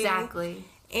country. Exactly.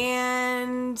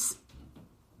 And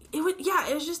it would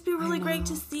just be really great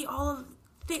to see all of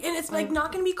the... And it's, like,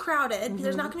 not going to be crowded. Mm-hmm.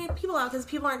 There's not going to be people out because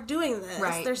people aren't doing this.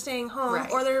 Right. They're staying home.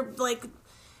 Right. Or they're, like...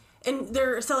 And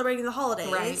they're celebrating the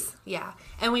holidays. Right. Yeah.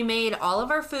 And we made all of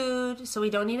our food, so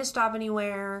we don't need to stop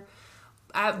anywhere.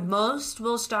 At most,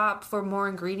 we'll stop for more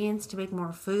ingredients to make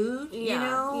more food, you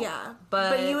know? Yeah.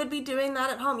 But you would be doing that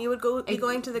at home. You would be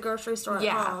going to the grocery store at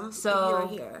home so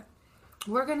if you were here.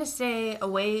 We're going to stay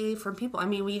away from people. I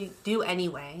mean, we do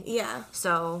anyway. Yeah.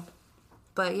 So,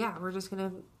 but yeah, we're just going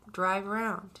to drive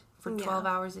around for 12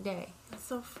 hours a day.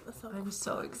 I'm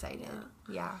so excited.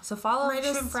 Yeah. So follow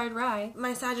Shrimp Fried Rye.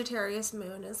 My Sagittarius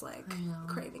moon is like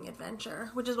craving adventure,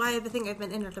 which is why I think I've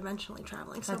been interdimensionally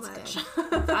traveling so much.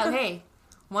 Hey,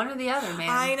 one or the other, man.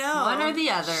 I know. One or the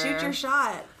other. Shoot your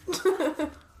shot.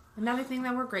 Another thing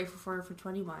that we're grateful for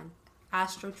 21.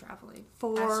 Astral traveling.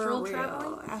 Astral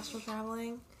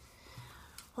traveling.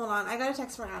 Hold on, I got a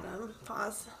text from Adam.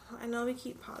 Pause. I know we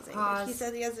keep pausing. But he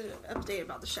said he has an update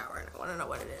about the shower, and I want to know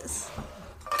what it is.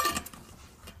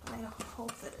 I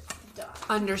hope that it's done.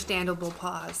 Understandable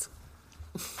pause.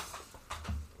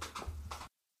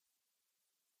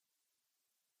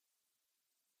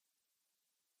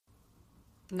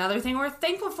 Another thing we're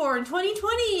thankful for in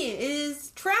 2020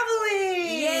 is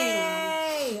traveling!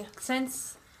 Yay!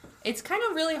 Since it's kind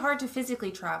of really hard to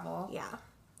physically travel. Yeah.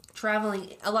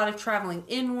 A lot of traveling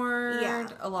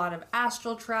inward, a lot of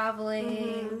astral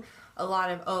traveling, a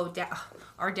lot of,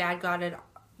 our dad got a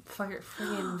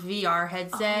freaking VR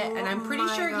headset, and I'm pretty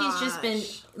sure he's just been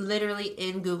literally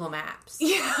in Google Maps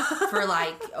for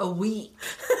like a week.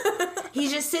 He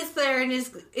just sits there in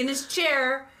his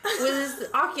chair with his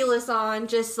Oculus on,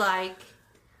 just like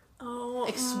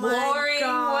exploring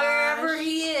wherever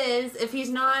he is. If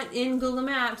he's not in Google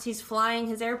Maps, he's flying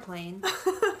his airplane.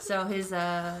 So his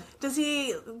does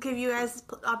he give you guys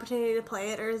opportunity to play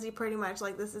it, or is he pretty much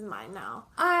like, this is mine now?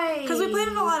 Because we played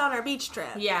it a lot on our beach trip.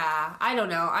 Yeah, I don't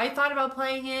know. I thought about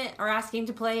playing it or asking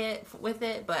to play it with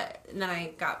it, but then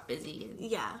I got busy.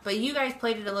 Yeah. But you guys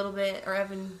played it a little bit, or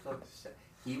Evan.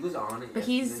 He was on it. But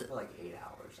he's for like 8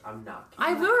 hours. I'm not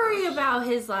kidding. I worry about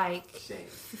his I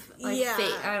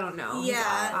don't know.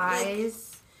 Yeah.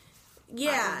 Eyes.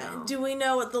 Yeah. Do we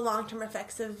know what the long-term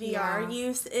effects of VR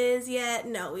use is yet?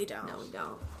 No, we don't.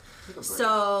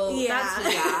 So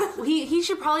he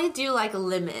should probably do like a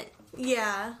limit.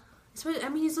 Yeah. So, I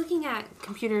mean, he's looking at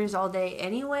computers all day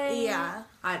anyway. Yeah.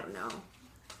 I don't know.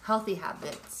 Healthy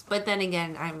habits. But then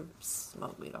again, I'm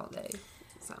smoke weed all day.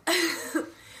 So.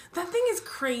 That thing is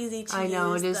crazy to use. I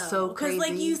know, it is so crazy. Because,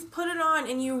 like, you put it on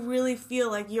and you really feel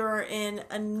like you're in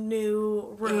a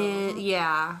new room.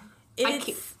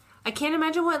 I can't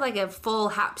imagine what, like, a full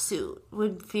hap suit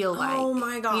would feel like. Oh,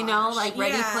 my gosh. You know, like,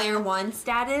 Ready Player One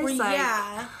status.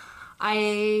 I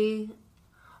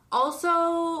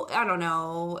don't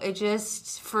know. It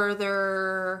just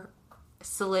further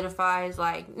solidifies,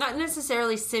 like, not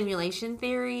necessarily simulation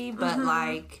theory, but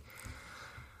like,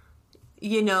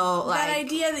 you know, like that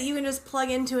idea that you can just plug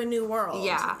into a new world.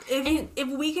 Yeah. If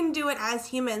we can do it as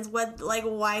humans,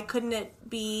 why couldn't it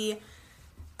be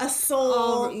a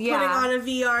soul putting on a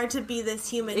VR to be this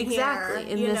human exactly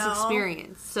here, in this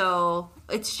experience? So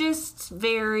it's just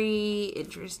very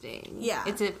interesting. Yeah,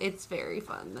 it's very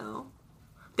fun though.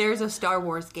 There's a Star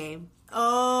Wars game.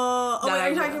 Are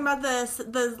you talking about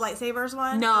the lightsabers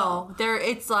one? No,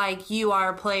 it's like you are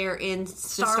a player in the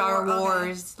Star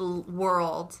Wars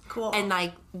world. Cool. And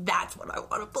like that's what I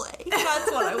want to play.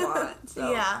 That's what I want. So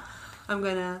yeah.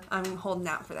 I'm holding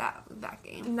out for that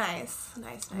game. Nice.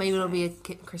 Maybe it'll be a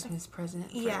Christmas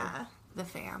present for the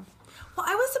fam. Well,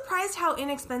 I was surprised how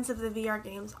inexpensive the VR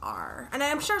games are. And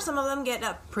I'm sure some of them get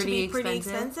up pretty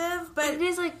expensive. But it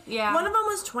is like, yeah. One of them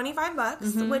was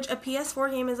 $25, which a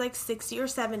PS4 game is like $60 or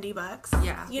 $70.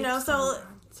 Yeah. You know, so...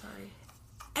 Sorry.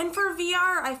 And for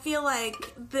VR, I feel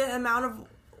like the amount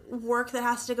of work that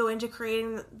has to go into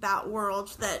creating that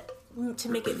world to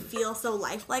make it feel so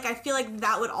lifelike, I feel like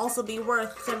that would also be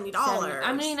worth $70.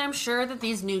 I mean, I'm sure that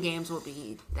these new games will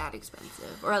be that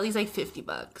expensive, or at least like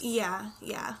 $50.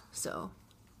 Yeah. So,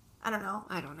 I don't know.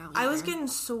 Either. I was getting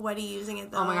sweaty using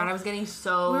it though. Oh my god, I was getting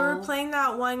so. We were playing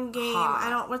that one game.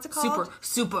 Hot. What's it called?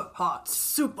 Super hot.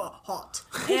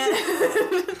 And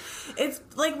it's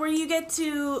like where you have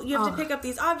to pick up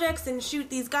these objects and shoot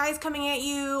these guys coming at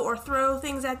you, or throw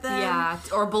things at them. Yeah,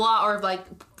 or like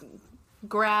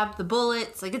grab the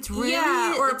bullets. Like, it's really,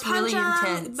 or it's punch really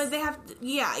intense. But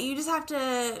you just have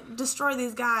to destroy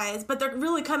these guys, but they're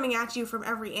really coming at you from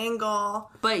every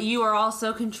angle. But you are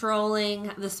also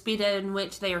controlling the speed in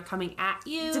which they are coming at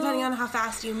you, depending on how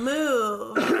fast you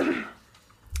move.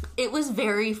 It was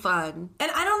very fun.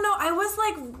 And I don't know, I was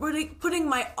like really putting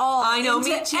my all into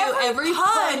me too. Every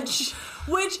punch.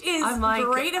 Which is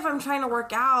great if I'm trying to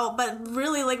work out, but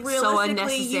really, like,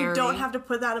 realistically, you don't have to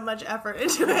put that much effort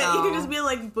into it. You can just be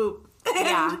like, boop.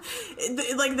 And,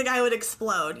 like, the guy would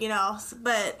explode, you know?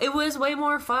 But it was way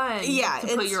more fun. Yeah,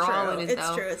 to put your all in it,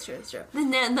 though. It's true.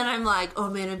 And then I'm like, oh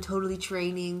man, I'm totally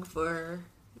training for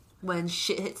when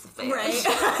shit hits the fan. Right.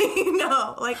 I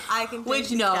know. Like, I can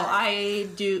I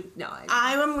do.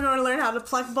 I'm going to learn how to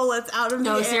pluck bullets out of the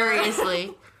air. No,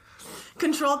 seriously.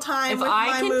 Control time with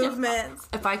my movements.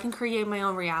 If I can create my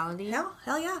own reality.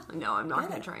 Hell yeah. No, I'm not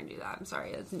going to try and do that. I'm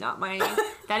sorry.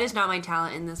 That is not my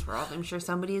talent in this world. I'm sure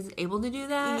somebody is able to do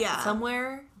that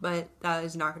somewhere, but that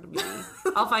is not going to be me.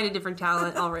 I'll find a different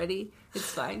talent already.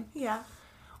 It's fine. Yeah.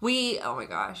 Oh my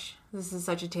gosh, this is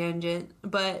such a tangent.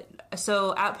 But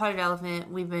so at Potted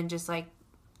Elephant, we've been just like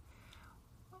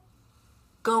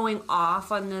going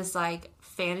off on this like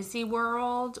fantasy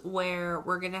world where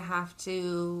we're gonna have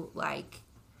to like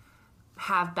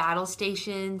have battle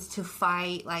stations to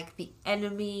fight like the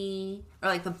enemy or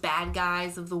like the bad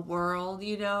guys of the world,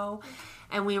 you know?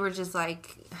 And we were just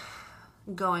like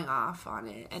going off on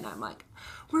it, and I'm like,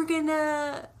 we're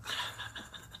gonna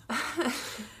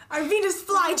our Venus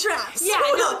flytraps. Yeah,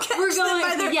 we'll catch them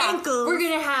by their ankles. We're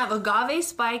gonna have agave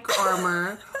spike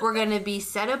armor. We're gonna be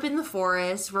set up in the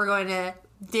forest. We're going to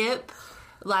dip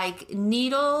like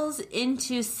needles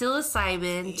into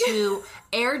psilocybin to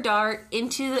air dart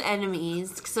into the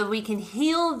enemies so we can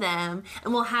heal them,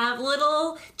 and we'll have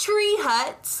little tree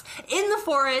huts in the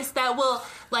forest that will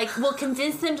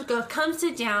convince them to go come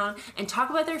sit down and talk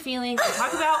about their feelings and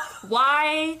talk about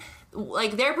why,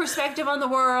 like, their perspective on the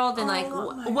world and like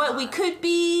what we could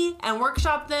be, and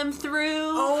workshop them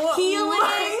through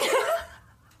healing.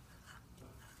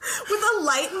 With a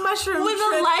light mushroom.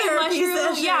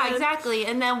 Session. Yeah, exactly.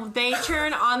 And then they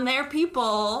turn on their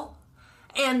people,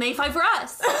 and they fight for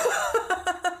us.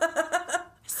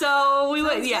 So we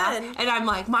went, good. And I'm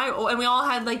like, and we all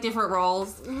had like different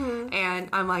roles, and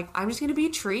I'm like, I'm just gonna be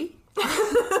a tree.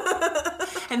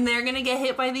 And they're gonna get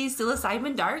hit by these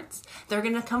psilocybin darts. They're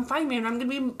gonna come find me, and I'm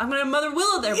gonna Mother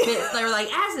Willow their bits. They're like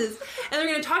asses, and they're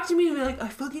gonna talk to me and be like, I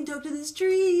fucking talked to this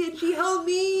tree, and she helped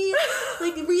me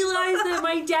like realize that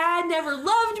my dad never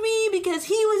loved me because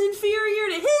he was inferior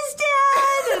to his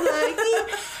dad,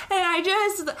 and I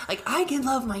just like I can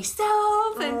love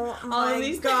myself, and all of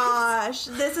these gosh,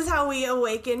 this is how we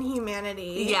awaken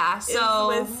humanity. Yeah, so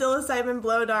with psilocybin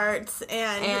blow darts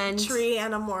and tree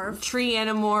anamorph,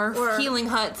 or healing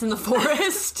huts in the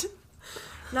forest.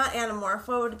 Not anamorph.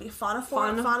 What would it be?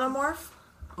 Phonomorph?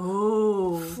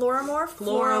 Oh. Floramorph?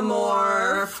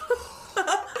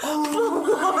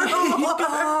 Oh my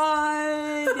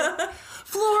god.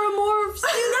 Floramorphs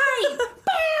unite!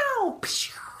 Bow!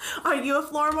 Are you a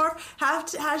floramorph?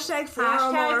 Hashtag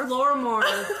floramorph. Hashtag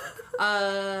floramorph.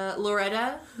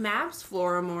 Loretta Maps,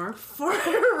 Floramorph. For real.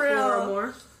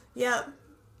 Floramorph.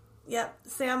 Yep.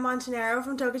 Sam Montanaro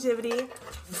from Tokativity.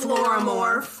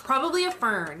 Floramorph. Probably a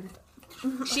fern.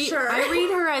 Sure. I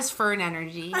read her as fern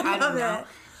energy. I don't know. It.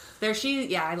 There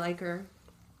she, I like her.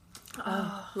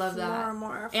 Love that.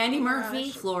 Floramorph. Andy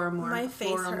Murphy, Floramorph. My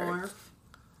face hurts.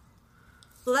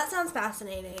 Well, that sounds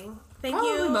fascinating. Thank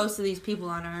Probably you. Most of these people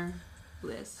on our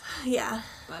list. Yeah.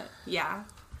 But, yeah.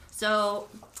 So,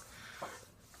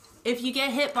 if you get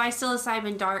hit by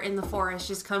psilocybin dart in the forest,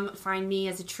 just come find me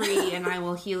as a tree and I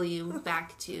will heal you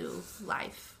back to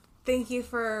life. Thank you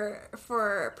for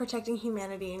protecting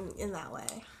humanity in that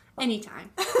way.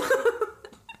 Anytime.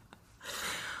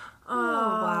 Oh,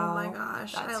 wow. My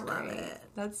gosh. I love it.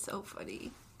 That's so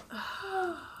funny.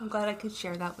 I'm glad I could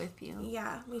share that with you.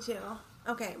 Yeah, me too.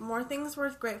 Okay, more things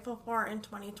we're grateful for in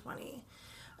 2020.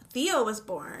 Theo was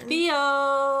born.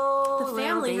 Theo! The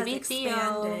family has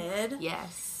expanded. Theo.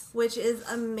 Yes. Which is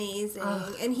amazing.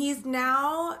 And he's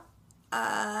now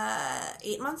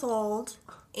 8 months old.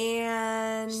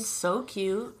 And so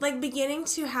cute, like beginning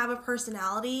to have a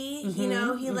personality. You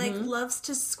know, he like loves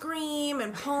to scream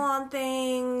and pull on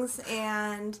things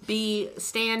and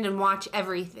stand and watch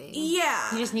everything.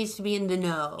 Yeah, he just needs to be in the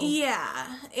know.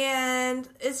 Yeah, and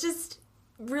it's just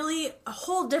really a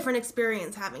whole different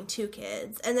experience having 2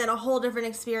 kids, and then a whole different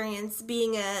experience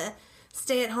being a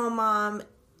stay-at-home mom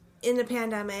in the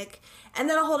pandemic, and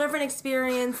then a whole different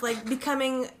experience like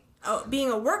being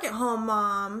a work-at-home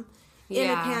mom in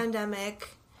a pandemic,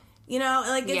 you know,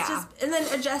 like it's just, and then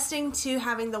adjusting to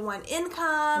having the one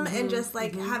income and just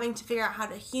like having to figure out how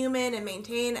to human and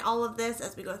maintain all of this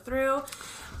as we go through.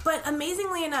 But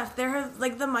amazingly enough,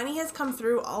 the money has come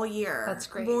through all year. That's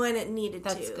great. When it needed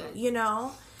That's to, good. you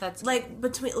know? That's like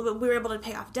good. We were able to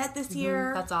pay off debt this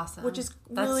year. That's awesome. Which is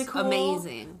That's really cool.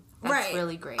 Amazing. That's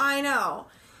really great. I know.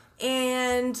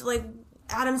 And like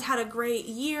Adam's had a great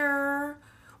year.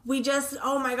 We just,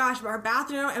 oh my gosh, our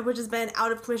bathroom, which has been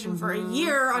out of commission for a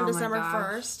year on December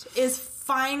 1st, is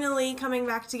finally coming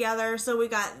back together. So we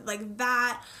got like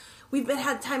that. We've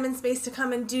had time and space to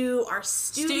come and do our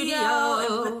studio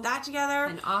and put that together.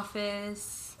 An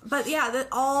office. But yeah, that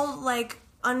all like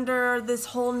under this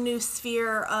whole new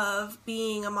sphere of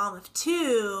being a mom of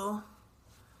 2.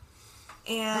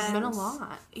 And it's been a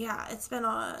lot. Yeah, it's been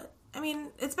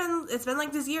it's been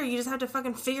like this year. You just have to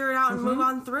fucking figure it out and move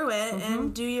on through it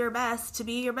and do your best to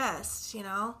be your best, you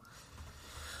know?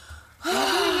 You're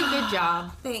doing a good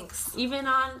job. Thanks. Even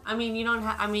on,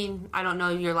 I don't know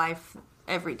your life,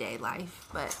 everyday life,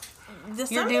 but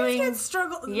you're doing... It's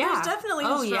struggle. Yeah. There's definitely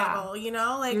a struggle, you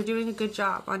know? Like, you're doing a good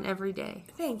job on every day.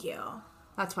 Thank you.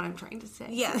 That's what I'm trying to say.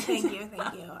 Yeah, thank you.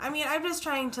 I mean, I'm just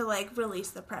trying to, like,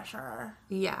 release the pressure.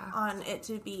 Yeah. On it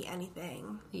to be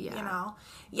anything. Yeah. You know?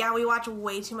 Yeah, we watch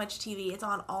way too much TV. It's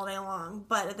on all day long.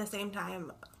 But at the same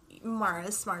time,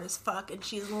 Mara's smart as fuck, and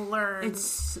she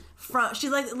learns she,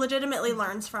 like, legitimately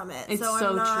learns from it. It's so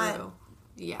I'm not true.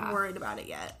 Yeah. worried about it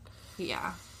yet.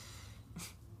 Yeah.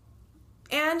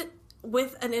 And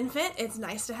with an infant, it's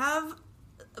nice to have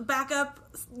a backup,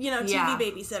 you know, TV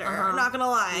babysitter. Not gonna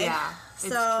lie. Yeah. So,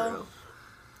 it's true.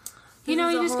 You know,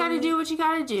 you just gotta do what you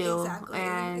gotta do.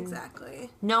 Exactly.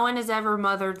 No one has ever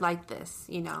mothered like this,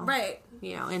 you know. Right.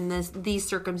 You know, in these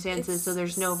circumstances, so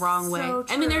there's no wrong way. True.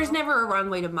 I mean, there's never a wrong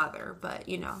way to mother, but,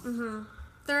 you know. Mm-hmm.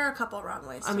 There are a couple wrong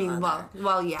ways to mother.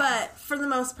 well, yeah. But for the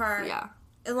most part, yeah.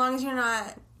 As long as you're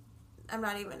not,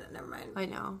 never mind. I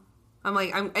know. I'm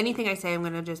like, anything I say, I'm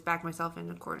going to just back myself in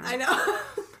a corner. I know.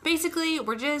 Basically,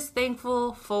 we're just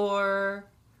thankful for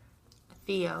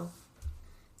Theo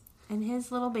and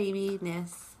his little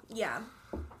babiness. Yeah.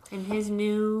 And his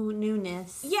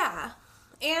newness. Yeah.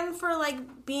 And for,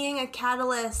 like, being a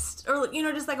catalyst, or, you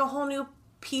know, just, like, a whole new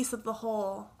piece of the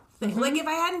whole thing. Like, if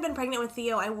I hadn't been pregnant with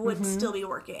Theo, I would still be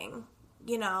working,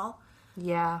 you know?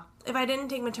 Yeah. If I didn't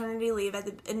take maternity leave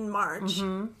in March.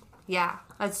 Yeah,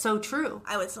 that's so true.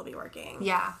 I would still be working.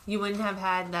 Yeah, you wouldn't have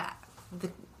had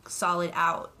the solid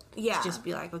out. Yeah. To just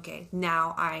be like, okay,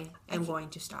 now I am going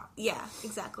to stop. Yeah,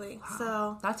 exactly. Wow.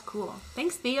 So that's cool.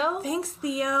 Thanks, Theo.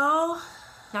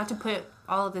 Not to put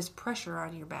all of this pressure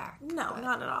on your back. No,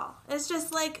 not at all. It's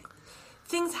just like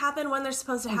things happen when they're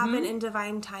supposed to happen in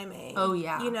divine timing. Oh,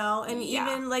 yeah. You know, and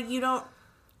even like you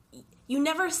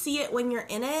never see it when you're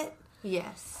in it.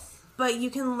 Yes. But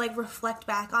you can, like, reflect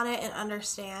back on it and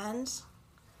understand.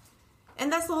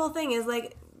 And that's the whole thing, is,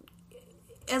 like,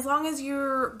 as long as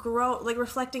you're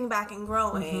reflecting back and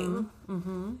growing,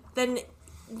 then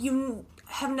you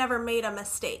have never made a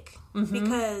mistake.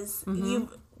 Because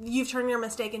you've turned your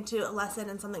mistake into a lesson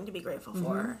and something to be grateful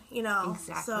for, you know?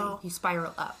 Exactly. So, you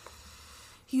spiral up.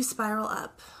 you spiral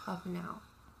up and out.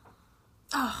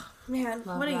 Oh, man.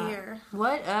 Love what a year.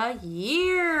 What a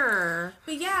year.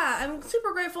 But yeah, I'm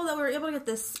super grateful that we were able to get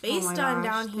this space done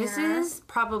down here. This is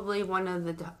probably one of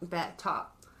the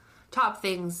top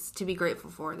things to be grateful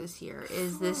for this year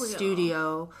is this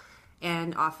studio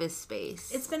and office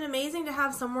space. It's been amazing to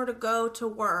have somewhere to go to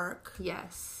work.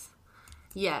 Yes.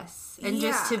 And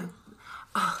just to...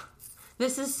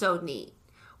 this is so neat.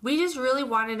 We just really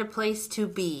wanted a place to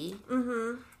be.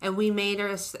 Mm-hmm. And we made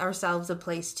ourselves a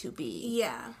place to be.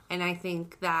 Yeah. And I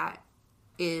think that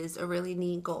is a really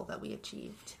neat goal that we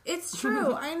achieved. It's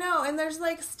true. I know. And there's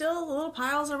like still little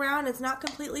piles around. It's not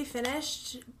completely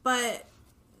finished, but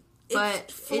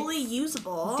it's fully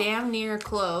usable. Damn near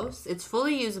close. It's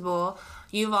fully usable.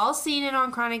 You've all seen it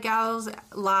on Chronic Gals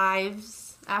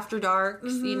lives, After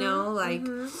Darks, you know, like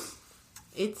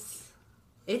it's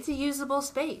a usable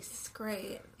space. It's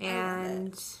great.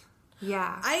 And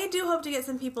yeah. I do hope to get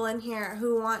some people in here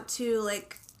who want to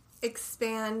like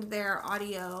expand their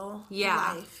audio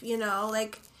life, you know,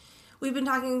 like we've been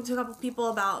talking to a couple people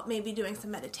about maybe doing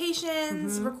some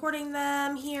meditations, recording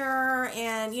them here,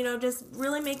 and, you know, just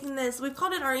really making this, we've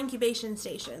called it our incubation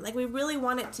station. Like, we really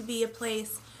want it to be a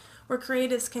place where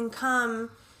creatives can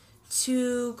come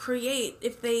to create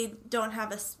if they don't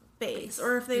have a space,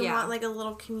 or if they want, like, a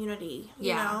little community,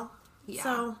 you know? Yeah.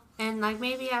 So, and, like,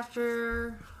 maybe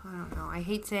after, I don't know, I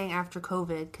hate saying after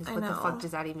COVID, because what the fuck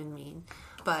does that even mean?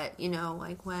 But, you know,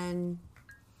 like, when...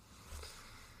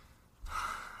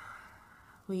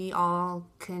 we all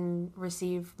can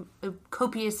receive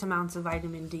copious amounts of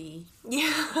vitamin D.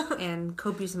 Yeah. And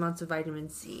copious amounts of vitamin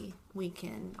C. We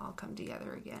can all come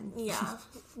together again. Yeah.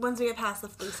 Once we get past the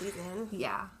flu season.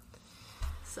 Yeah.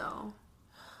 So.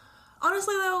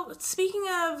 Honestly, though, speaking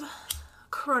of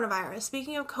coronavirus,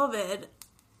 speaking of COVID,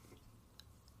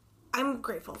 I'm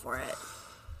grateful for it.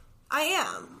 I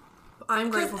am. I'm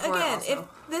grateful for it also.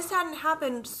 If this hadn't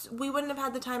happened, we wouldn't have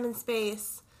had the time and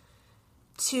space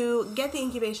to get the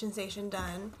incubation station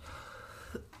done,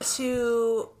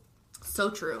 to... So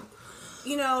true.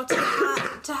 You know,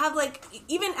 to have, like,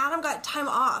 even Adam got time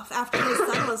off after his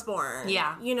son was born.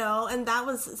 Yeah. You know, and that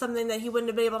was something that he wouldn't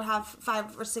have been able to have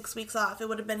 5 or 6 weeks off. It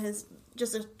would have been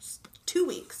just 2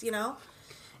 weeks, you know?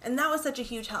 And that was such a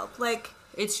huge help. Like...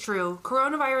 It's true.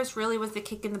 Coronavirus really was the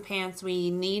kick in the pants we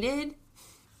needed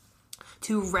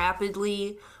to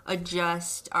rapidly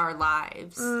adjust our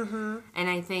lives. Mm-hmm. And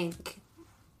I think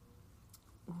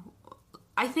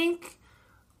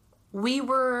we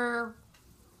were,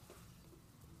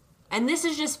 and this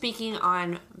is just speaking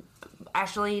on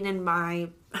Ashleen and my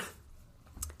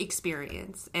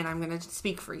experience, and I'm going to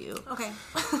speak for you. Okay.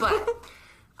 But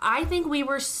I think we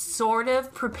were sort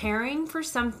of preparing for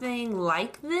something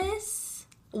like this,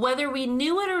 whether we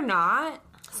knew it or not.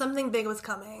 Something big was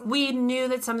coming. We knew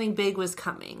that something big was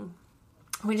coming.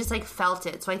 We just, like, felt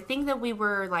it. So I think that we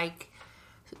were, like,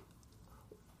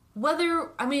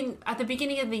 at the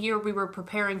beginning of the year, we were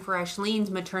preparing for Ashleen's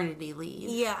maternity leave.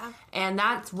 Yeah. And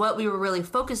that's what we were really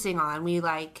focusing on. We,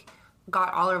 like,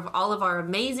 got all of our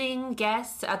amazing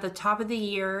guests at the top of the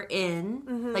year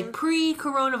in, like,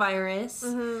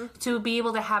 pre-coronavirus, to be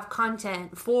able to have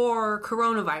content for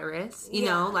coronavirus, you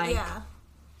know, like... Yeah.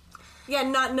 Yeah,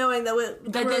 not knowing that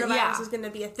coronavirus was going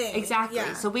to be a thing. Exactly.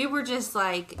 Yeah. So we were just,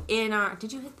 like, in our...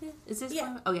 Did you hit this? Is this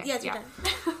one? Oh, yeah. Yeah, it's done.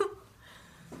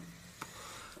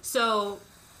 So,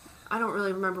 I don't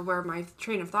really remember where my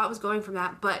train of thought was going from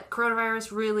that, but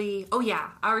coronavirus really... Oh, yeah.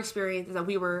 Our experience is that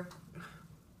we were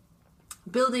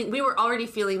already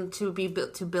feeling to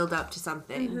build up to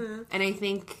something. Mm-hmm. And I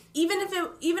think... Even if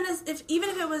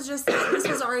it was just that this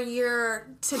was our year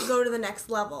to go to the next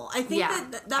level, I think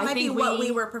that might be what we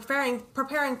were preparing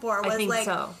for, was like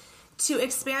to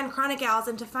expand Chronic Gals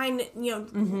and to find, you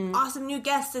know, awesome new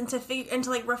guests, and to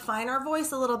like refine our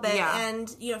voice a little bit,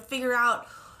 and, you know, figure out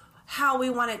how we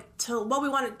want it to, what do we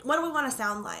want to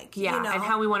sound like, you know? And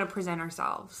how we want to present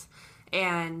ourselves.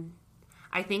 And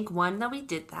I think, one, that we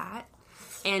did that,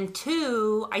 and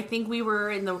two, I think we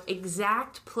were in the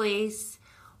exact place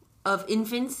of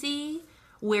infancy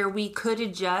where we could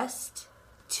adjust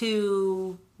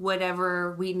to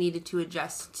whatever we needed to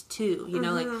adjust to. You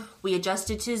know, like, we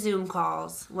adjusted to Zoom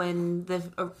calls when the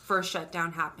first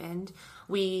shutdown happened.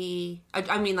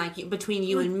 Like, between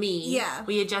you and me,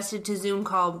 we adjusted to Zoom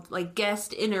call, like,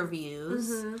 guest interviews,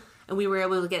 and we were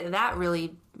able to get that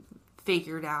really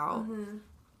figured out.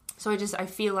 So I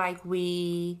feel like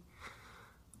we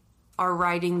are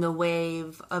riding the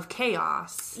wave of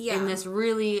chaos in this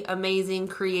really amazing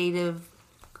creator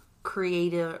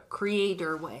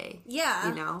way. Yeah.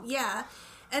 You know? Yeah.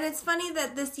 And it's funny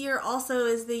that this year also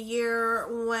is the year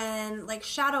when, like,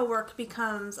 shadow work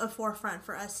becomes a forefront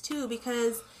for us, too,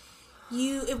 because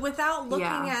without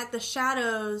looking at the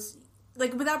shadows,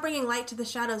 like, without bringing light to the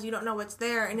shadows, you don't know what's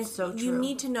there, and it's so true. You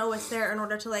need to know what's there in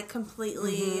order to, like,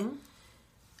 completely,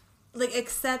 like,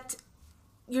 accept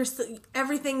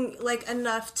everything, like,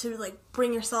 enough to, like,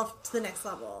 bring yourself to the next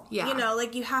level. Yeah. You know,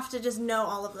 like, you have to just know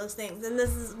all of those things. And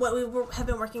this is what we have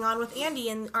been working on with Andy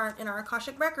in our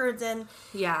Akashic Records. And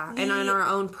and in our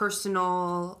own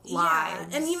personal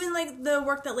lives. And even, like, the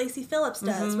work that Lacey Phillips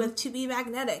does with To Be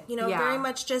Magnetic. You know, very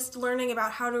much just learning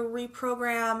about how to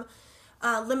reprogram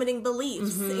limiting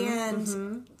beliefs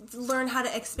and learn how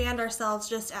to expand ourselves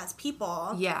just as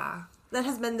people. Yeah. That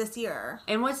has been this year.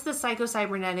 And what's the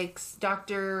Psycho-Cybernetics?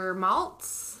 Dr.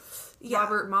 Maltz? Yeah.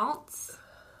 Robert Maltz,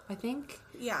 I think.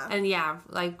 Yeah. And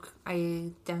like,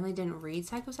 I definitely didn't read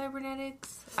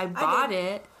Psycho-Cybernetics. I bought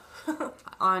it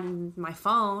on my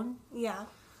phone. Yeah.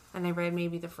 And I read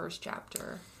maybe the first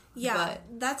chapter. Yeah.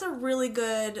 That's a really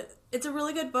good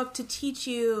book to teach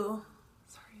you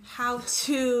how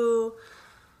to...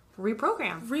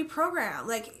 Reprogram.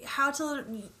 Like, how to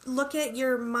look at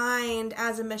your mind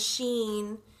as a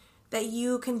machine that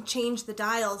you can change the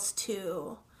dials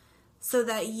to so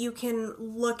that you can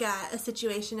look at a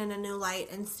situation in a new light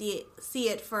and see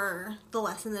it for the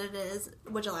lesson that it is,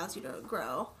 which allows you to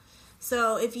grow.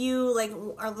 So if you, like,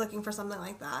 are looking for something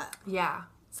like that,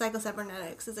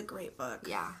 Psycho-Cybernetics is a great book.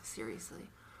 Yeah, seriously.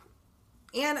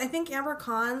 And I think Amber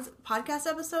Khan's podcast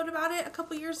episode about it a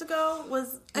couple years ago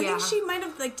I think she might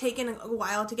have, like, taken a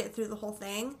while to get through the whole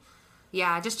thing.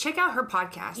 Yeah, just check out her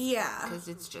podcast. Yeah. Because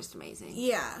it's just amazing.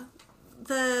 Yeah.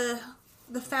 The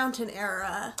Fountain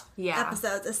era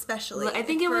episodes, especially. I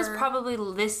think it was probably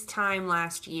this time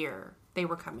last year they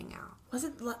were coming out. Was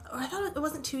it? I thought it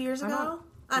wasn't 2 years ago.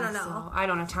 I don't know. So. I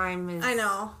don't know. Time is... I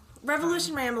know.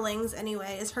 Revolution Ramblings,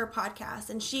 anyway, is her podcast.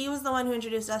 And she was the one who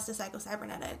introduced us to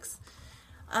Psycho-Cybernetics.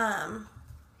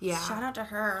 Shout out to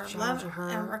her. Love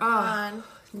Amber Khan.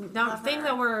 The thing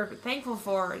that we're thankful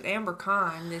for is Amber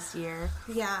Khan this year.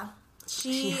 Yeah.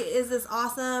 She is this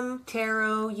awesome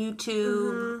tarot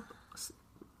YouTube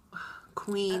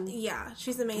queen.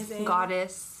 She's amazing.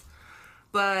 Goddess.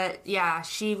 But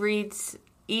she reads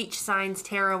each sign's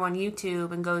tarot on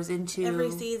YouTube and goes into every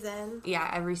season.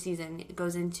 Yeah, every season it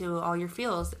goes into all your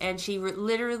feels, and she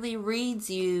literally reads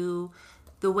you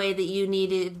the way that you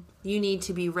need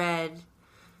to be read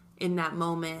in that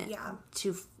moment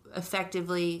to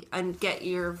effectively get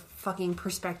your fucking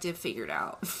perspective figured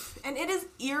out. And it is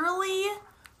eerily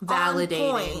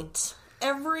validating. On point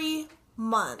every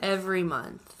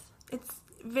month. It's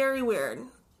very weird.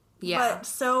 Yeah. But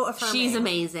so affirming. She's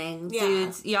amazing. Yeah.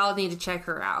 Dudes, y'all need to check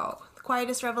her out. The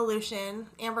Quietest Revolution,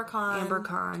 Amber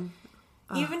Khan.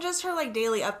 Even just her, like,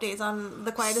 daily updates on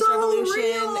The Quietest Revolution,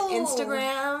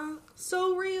 Instagram.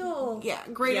 So real. Yeah,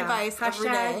 great advice every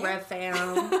day.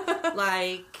 #RevFam.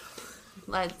 Like,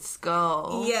 let's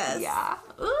go. Yes. Yeah.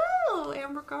 Ooh,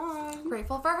 Amber Khan.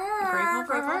 Grateful for her.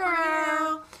 Grateful for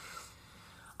you.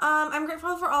 I'm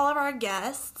grateful for all of our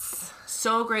guests.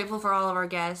 So grateful for all of our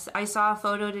guests. I saw a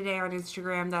photo today on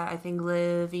Instagram that I think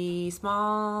Liv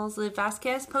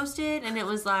Vasquez posted, and it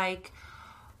was like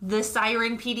the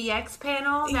Siren PDX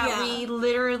panel that we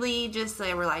literally just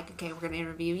were like, okay, we're going to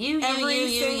interview you, and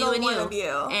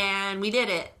we did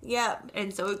it. Yep.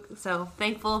 And so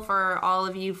thankful for all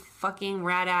of you fucking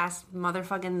rad-ass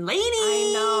motherfucking ladies.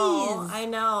 I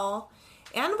know.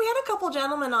 And we had a couple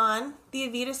gentlemen on. The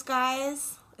Avitas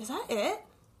guys. Is that it?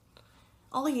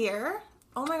 All year?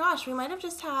 Oh my gosh, we might have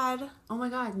just had... Oh my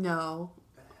god, no.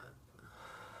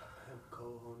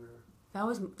 That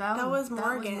was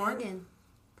Morgan.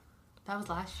 That was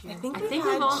last year. I think we've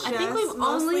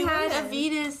only had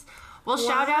Avitas. Well,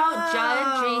 shout out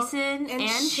Judd, Jason, and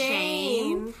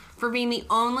Shane for being the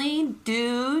only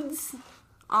dudes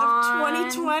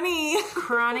on 2020.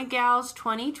 Chronic Gals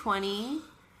 2020.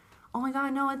 Oh my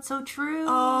god, no, it's so true.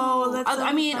 Oh, that's so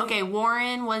funny. Okay,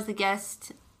 Warren was the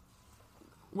guest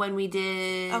when we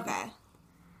did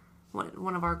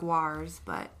one of our guars,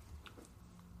 but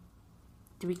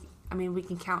we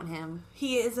can count him.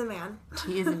 He is a man.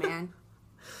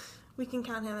 We can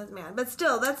count him as a man. But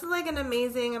still, that's like an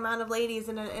amazing amount of ladies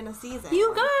in a season.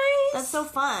 You guys! That's so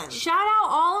fun. Shout out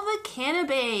all of the Canna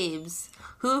Babes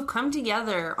who have come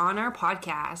together on our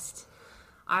podcast.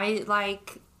 I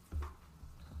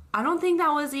don't think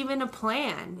that was even a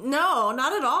plan. No,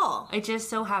 not at all. It just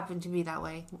so happened to be that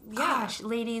way. Yeah. Gosh,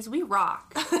 ladies, we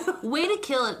rock. Way to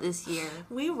kill it this year.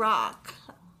 We rock.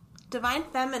 Divine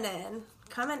Feminine.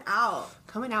 Coming out.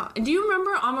 And do you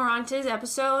remember Amarante's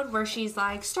episode where she's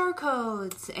like, star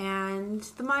codes and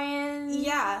the Mayan?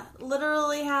 Yeah.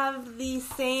 Literally have the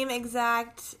same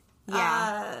exact...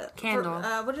 candle.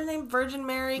 What's her name? Virgin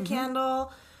Mary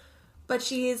candle. But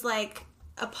she's like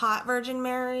a pot Virgin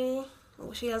Mary.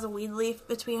 She has a weed leaf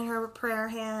between her prayer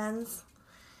hands.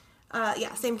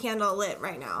 Same candle lit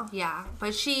right now. Yeah. But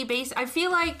I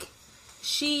feel like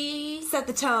she... Set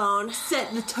the tone.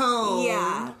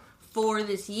 Yeah. For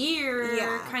this year,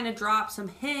 kind of dropped some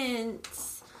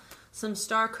hints, some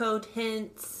star code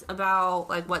hints about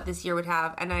like what this year would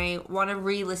have, and I want to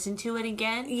re-listen to it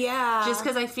again. Yeah, just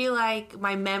because I feel like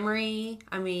my memory,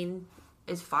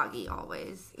 is foggy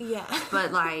always. Yeah,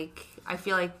 but like I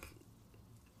feel like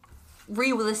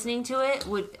re-listening to it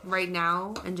would right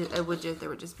now, and there would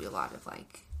just be a lot of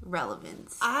like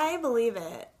relevance. I believe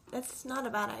it. That's not a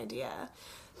bad idea.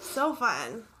 So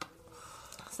fun.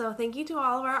 So thank you to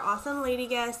all of our awesome lady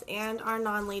guests and our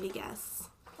non-lady guests.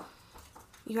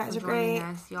 You guys are great.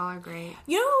 Us. Y'all are great.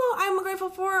 You know who I'm grateful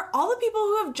for? All the people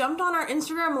who have jumped on our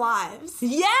Instagram lives.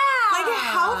 Yeah! Like,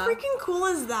 how freaking cool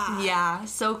is that? Yeah,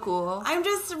 so cool. I'm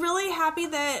just really happy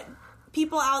that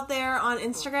people out there on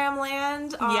Instagram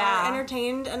land are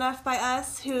entertained enough by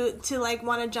us to like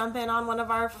want to jump in on one of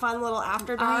our fun little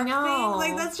after dark things.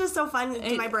 Like, that's just so fun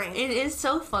to my brain. It is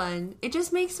so fun. It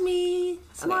just makes me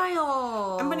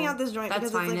smile. I'm putting out this joint because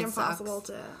it's like impossible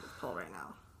to pull right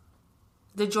now.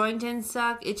 The joint didn't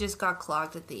suck. It just got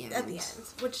clogged at the end.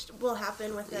 Which will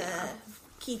happen with the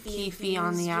Keefy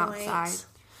on the outside.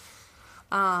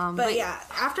 But yeah,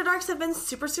 After Darks have been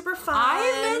super, super fun.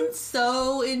 I've been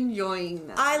so enjoying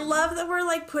them. I love that we're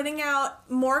like putting out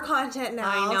more content now.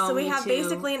 I know, so we have too.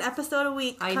 Basically an episode a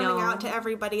week coming out to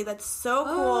everybody. That's so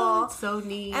cool. It's so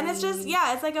neat. And it's just,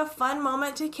 it's like a fun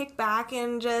moment to kick back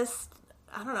and just,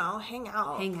 I don't know, hang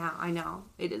out. I know.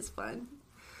 It is fun.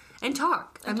 And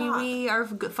talk. We are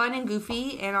fun and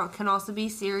goofy and can also be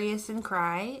serious and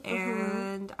cry.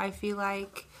 And I feel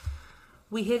like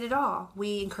we hit it all.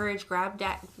 We encourage gram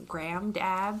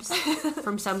dabs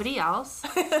from somebody else.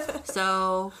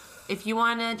 So if you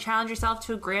want to challenge yourself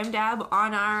to a gram dab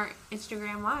on our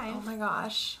Instagram Live. Oh my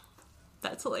gosh.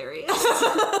 That's hilarious.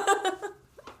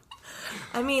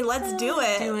 Let's do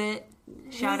it. Do it.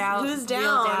 Shout out. Who's down?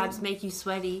 Real dabs make you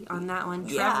sweaty on that one.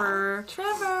 Trevor.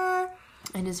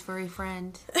 And his furry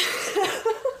friend.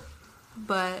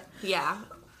 But, yeah.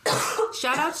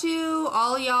 Shout out to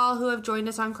all y'all who have joined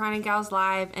us on Chronic Gals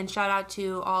Live, and shout out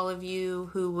to all of you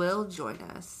who will join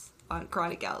us on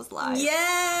Chronic Gals Live.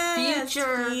 Yes!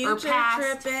 Future or past.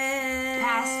 Trippin'.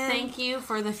 Past, thank you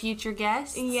for the future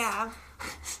guests. Yeah.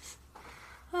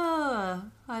 Oh,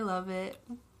 I love it.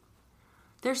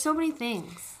 There's so many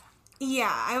things.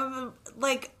 Yeah,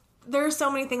 there's so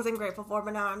many things I'm grateful for,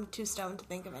 but now I'm too stoned to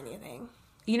think of anything.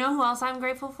 You know who else I'm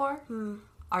grateful for?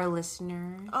 Our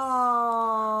listeners.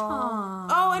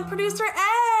 Oh, and producer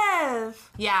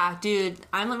Ev. Yeah, dude,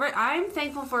 I'm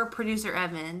thankful for producer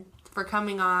Evan for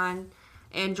coming on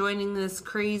and joining this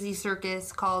crazy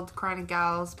circus called Chronic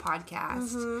Gals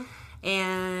podcast.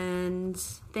 And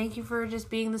thank you for just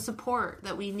being the support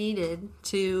that we needed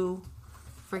to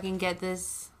freaking get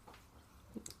this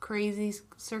crazy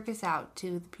circus out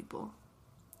to the people.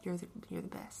 You're the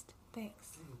best. Thanks.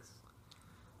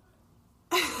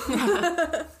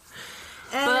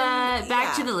 But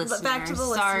back to the listeners.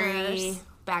 Sorry.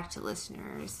 Back to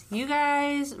listeners. You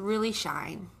guys really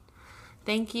shine.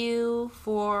 Thank you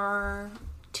for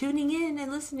tuning in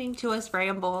and listening to us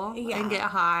ramble and get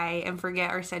high and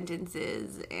forget our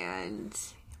sentences, and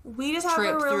we just have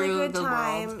a really good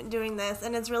time doing this,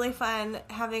 and it's really fun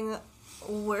having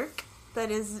work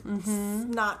that is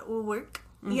not work,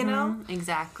 you know?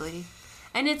 Exactly.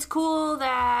 And it's cool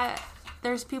that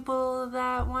there's people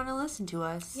that want to listen to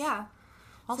us. Yeah.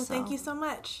 Also, so thank you so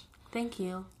much. Thank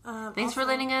you. Thanks for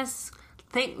letting us...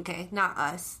 not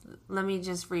us. Let me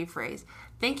just rephrase.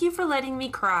 Thank you for letting me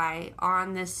cry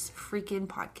on this freaking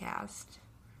podcast.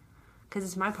 Because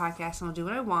it's my podcast and I'll do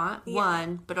what I want. Yeah.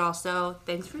 One, but also,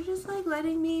 thanks for just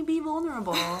letting me be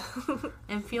vulnerable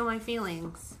and feel my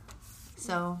feelings.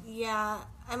 So... Yeah.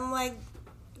 I'm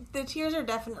the tears are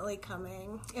definitely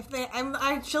coming. I'm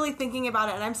actually thinking about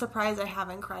it, and I'm surprised I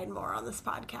haven't cried more on this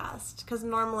podcast. Because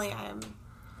normally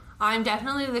I'm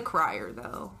definitely the crier,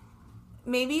 though.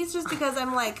 Maybe it's just because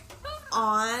I'm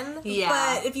on. Yeah.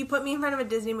 But if you put me in front of a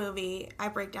Disney movie, I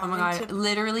break down. Oh my god!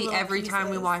 Literally every time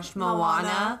we watched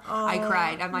Moana, I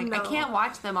cried. I'm I can't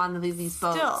watch them on these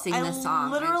boats sing this song.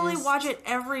 I literally watch it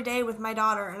every day with my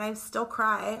daughter, and I still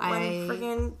cry when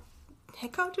freaking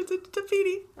concerts in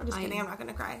Tapiti. I'm just kidding. I'm not going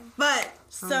to cry. But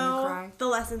the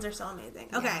lessons are so amazing.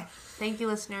 Okay. Yeah. Thank you,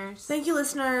 listeners. Thank you,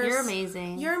 listeners. You're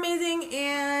amazing. You're amazing.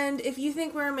 And if you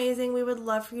think we're amazing, we would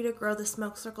love for you to grow the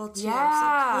Smoke Circle too.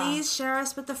 Yeah. So please share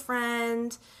us with a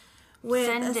friend, with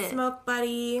a smoke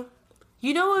buddy.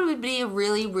 You know what would be a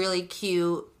really, really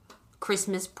cute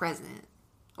Christmas present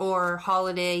or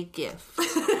holiday gift?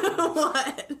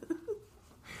 What?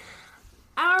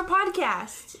 Our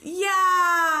podcast.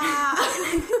 Yeah.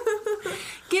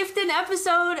 Gift an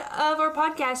episode of our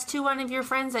podcast to one of your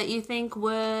friends that you think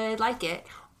would like it.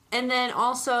 And then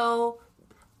also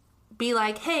be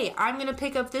like, hey, I'm going to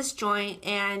pick up this joint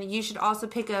and you should also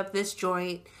pick up this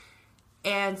joint.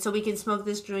 And so we can smoke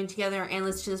this joint together and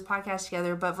listen to this podcast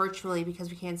together, but virtually because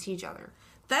we can't see each other.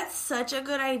 That's such a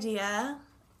good idea.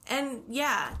 And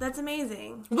yeah, that's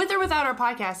amazing. With or without our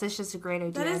podcast, it's just a great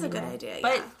idea. That is a good idea, yeah.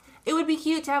 But it would be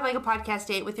cute to have like a podcast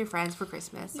date with your friends for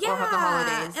Christmas or the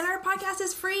holidays. And our podcast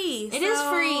is free. It is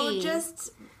free.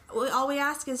 Just all we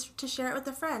ask is to share it with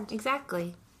a friend.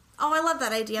 Exactly. Oh, I love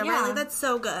that idea, Riley. That's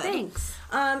so good. Thanks.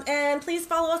 And please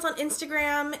follow us on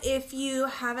Instagram if you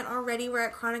haven't already. We're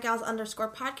at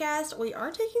ChronicGals_podcast. We are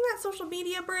taking that social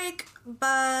media break,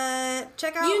 but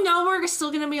check out... You know we're still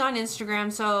going to be on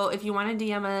Instagram, so if you want to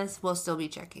DM us, we'll still be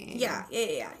checking. Yeah.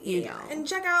 You know. And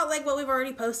check out like what we've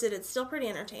already posted. It's still pretty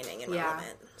entertaining and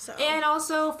relevant. So. And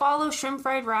also follow Shrimp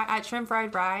Fried Rye at Shrimp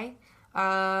Fried Rye.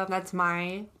 That's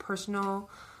my personal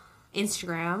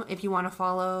Instagram if you want to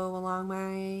follow along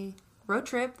my road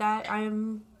trip that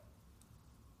I'm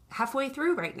halfway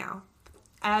through right now.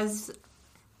 As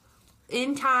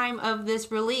in time of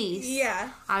this release,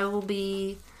 I will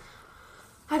be,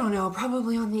 I don't know,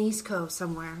 probably on the East Coast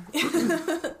somewhere.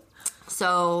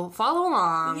 So follow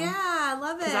along. Yeah, I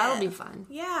love it. Because that'll be fun.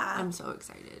 Yeah. I'm so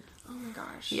excited. Oh my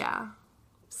gosh. Yeah.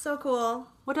 So cool.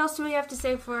 What else do we have to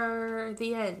say for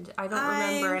the end? I don't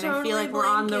remember, and I feel like we're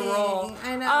on the roll.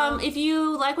 I know. If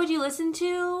you like what you listen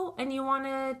to and you want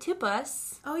to tip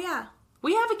us,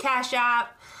 we have a Cash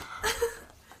App.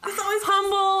 It's always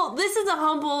humble. This is a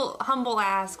humble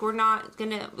ask. We're not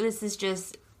gonna. This is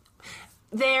just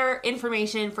their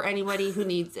information for anybody who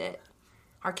needs it.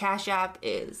 Our Cash App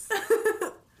is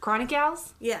Chronic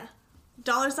Gals. Yeah.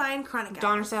 $$ Chronic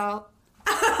Gals.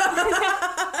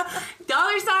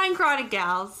 $$ Chronic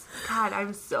Gals. God,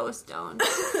 I'm so stoned.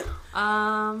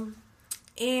 And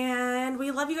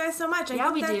we love you guys so much.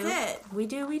 I think that's it. We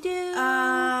do.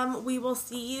 We will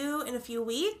see you in a few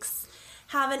weeks.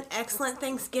 Have an excellent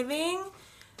Thanksgiving.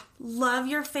 Love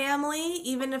your family,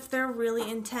 even if they're really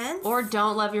intense. Or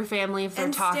don't love your family if they're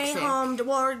toxic. And stay home.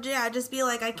 Or, just be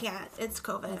like, I can't. It's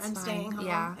COVID. I'm staying home.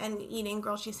 Yeah. And eating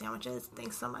grilled cheese sandwiches.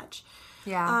 Thanks so much.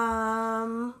 Yeah.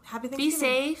 Happy Thanksgiving. Be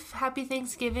safe. Happy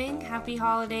Thanksgiving. Happy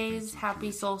holidays.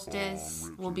 Happy solstice.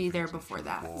 We'll be there before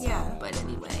that. Yeah. But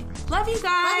anyway. Love you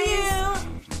guys. Love you.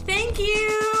 Thank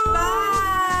you.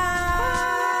 Bye.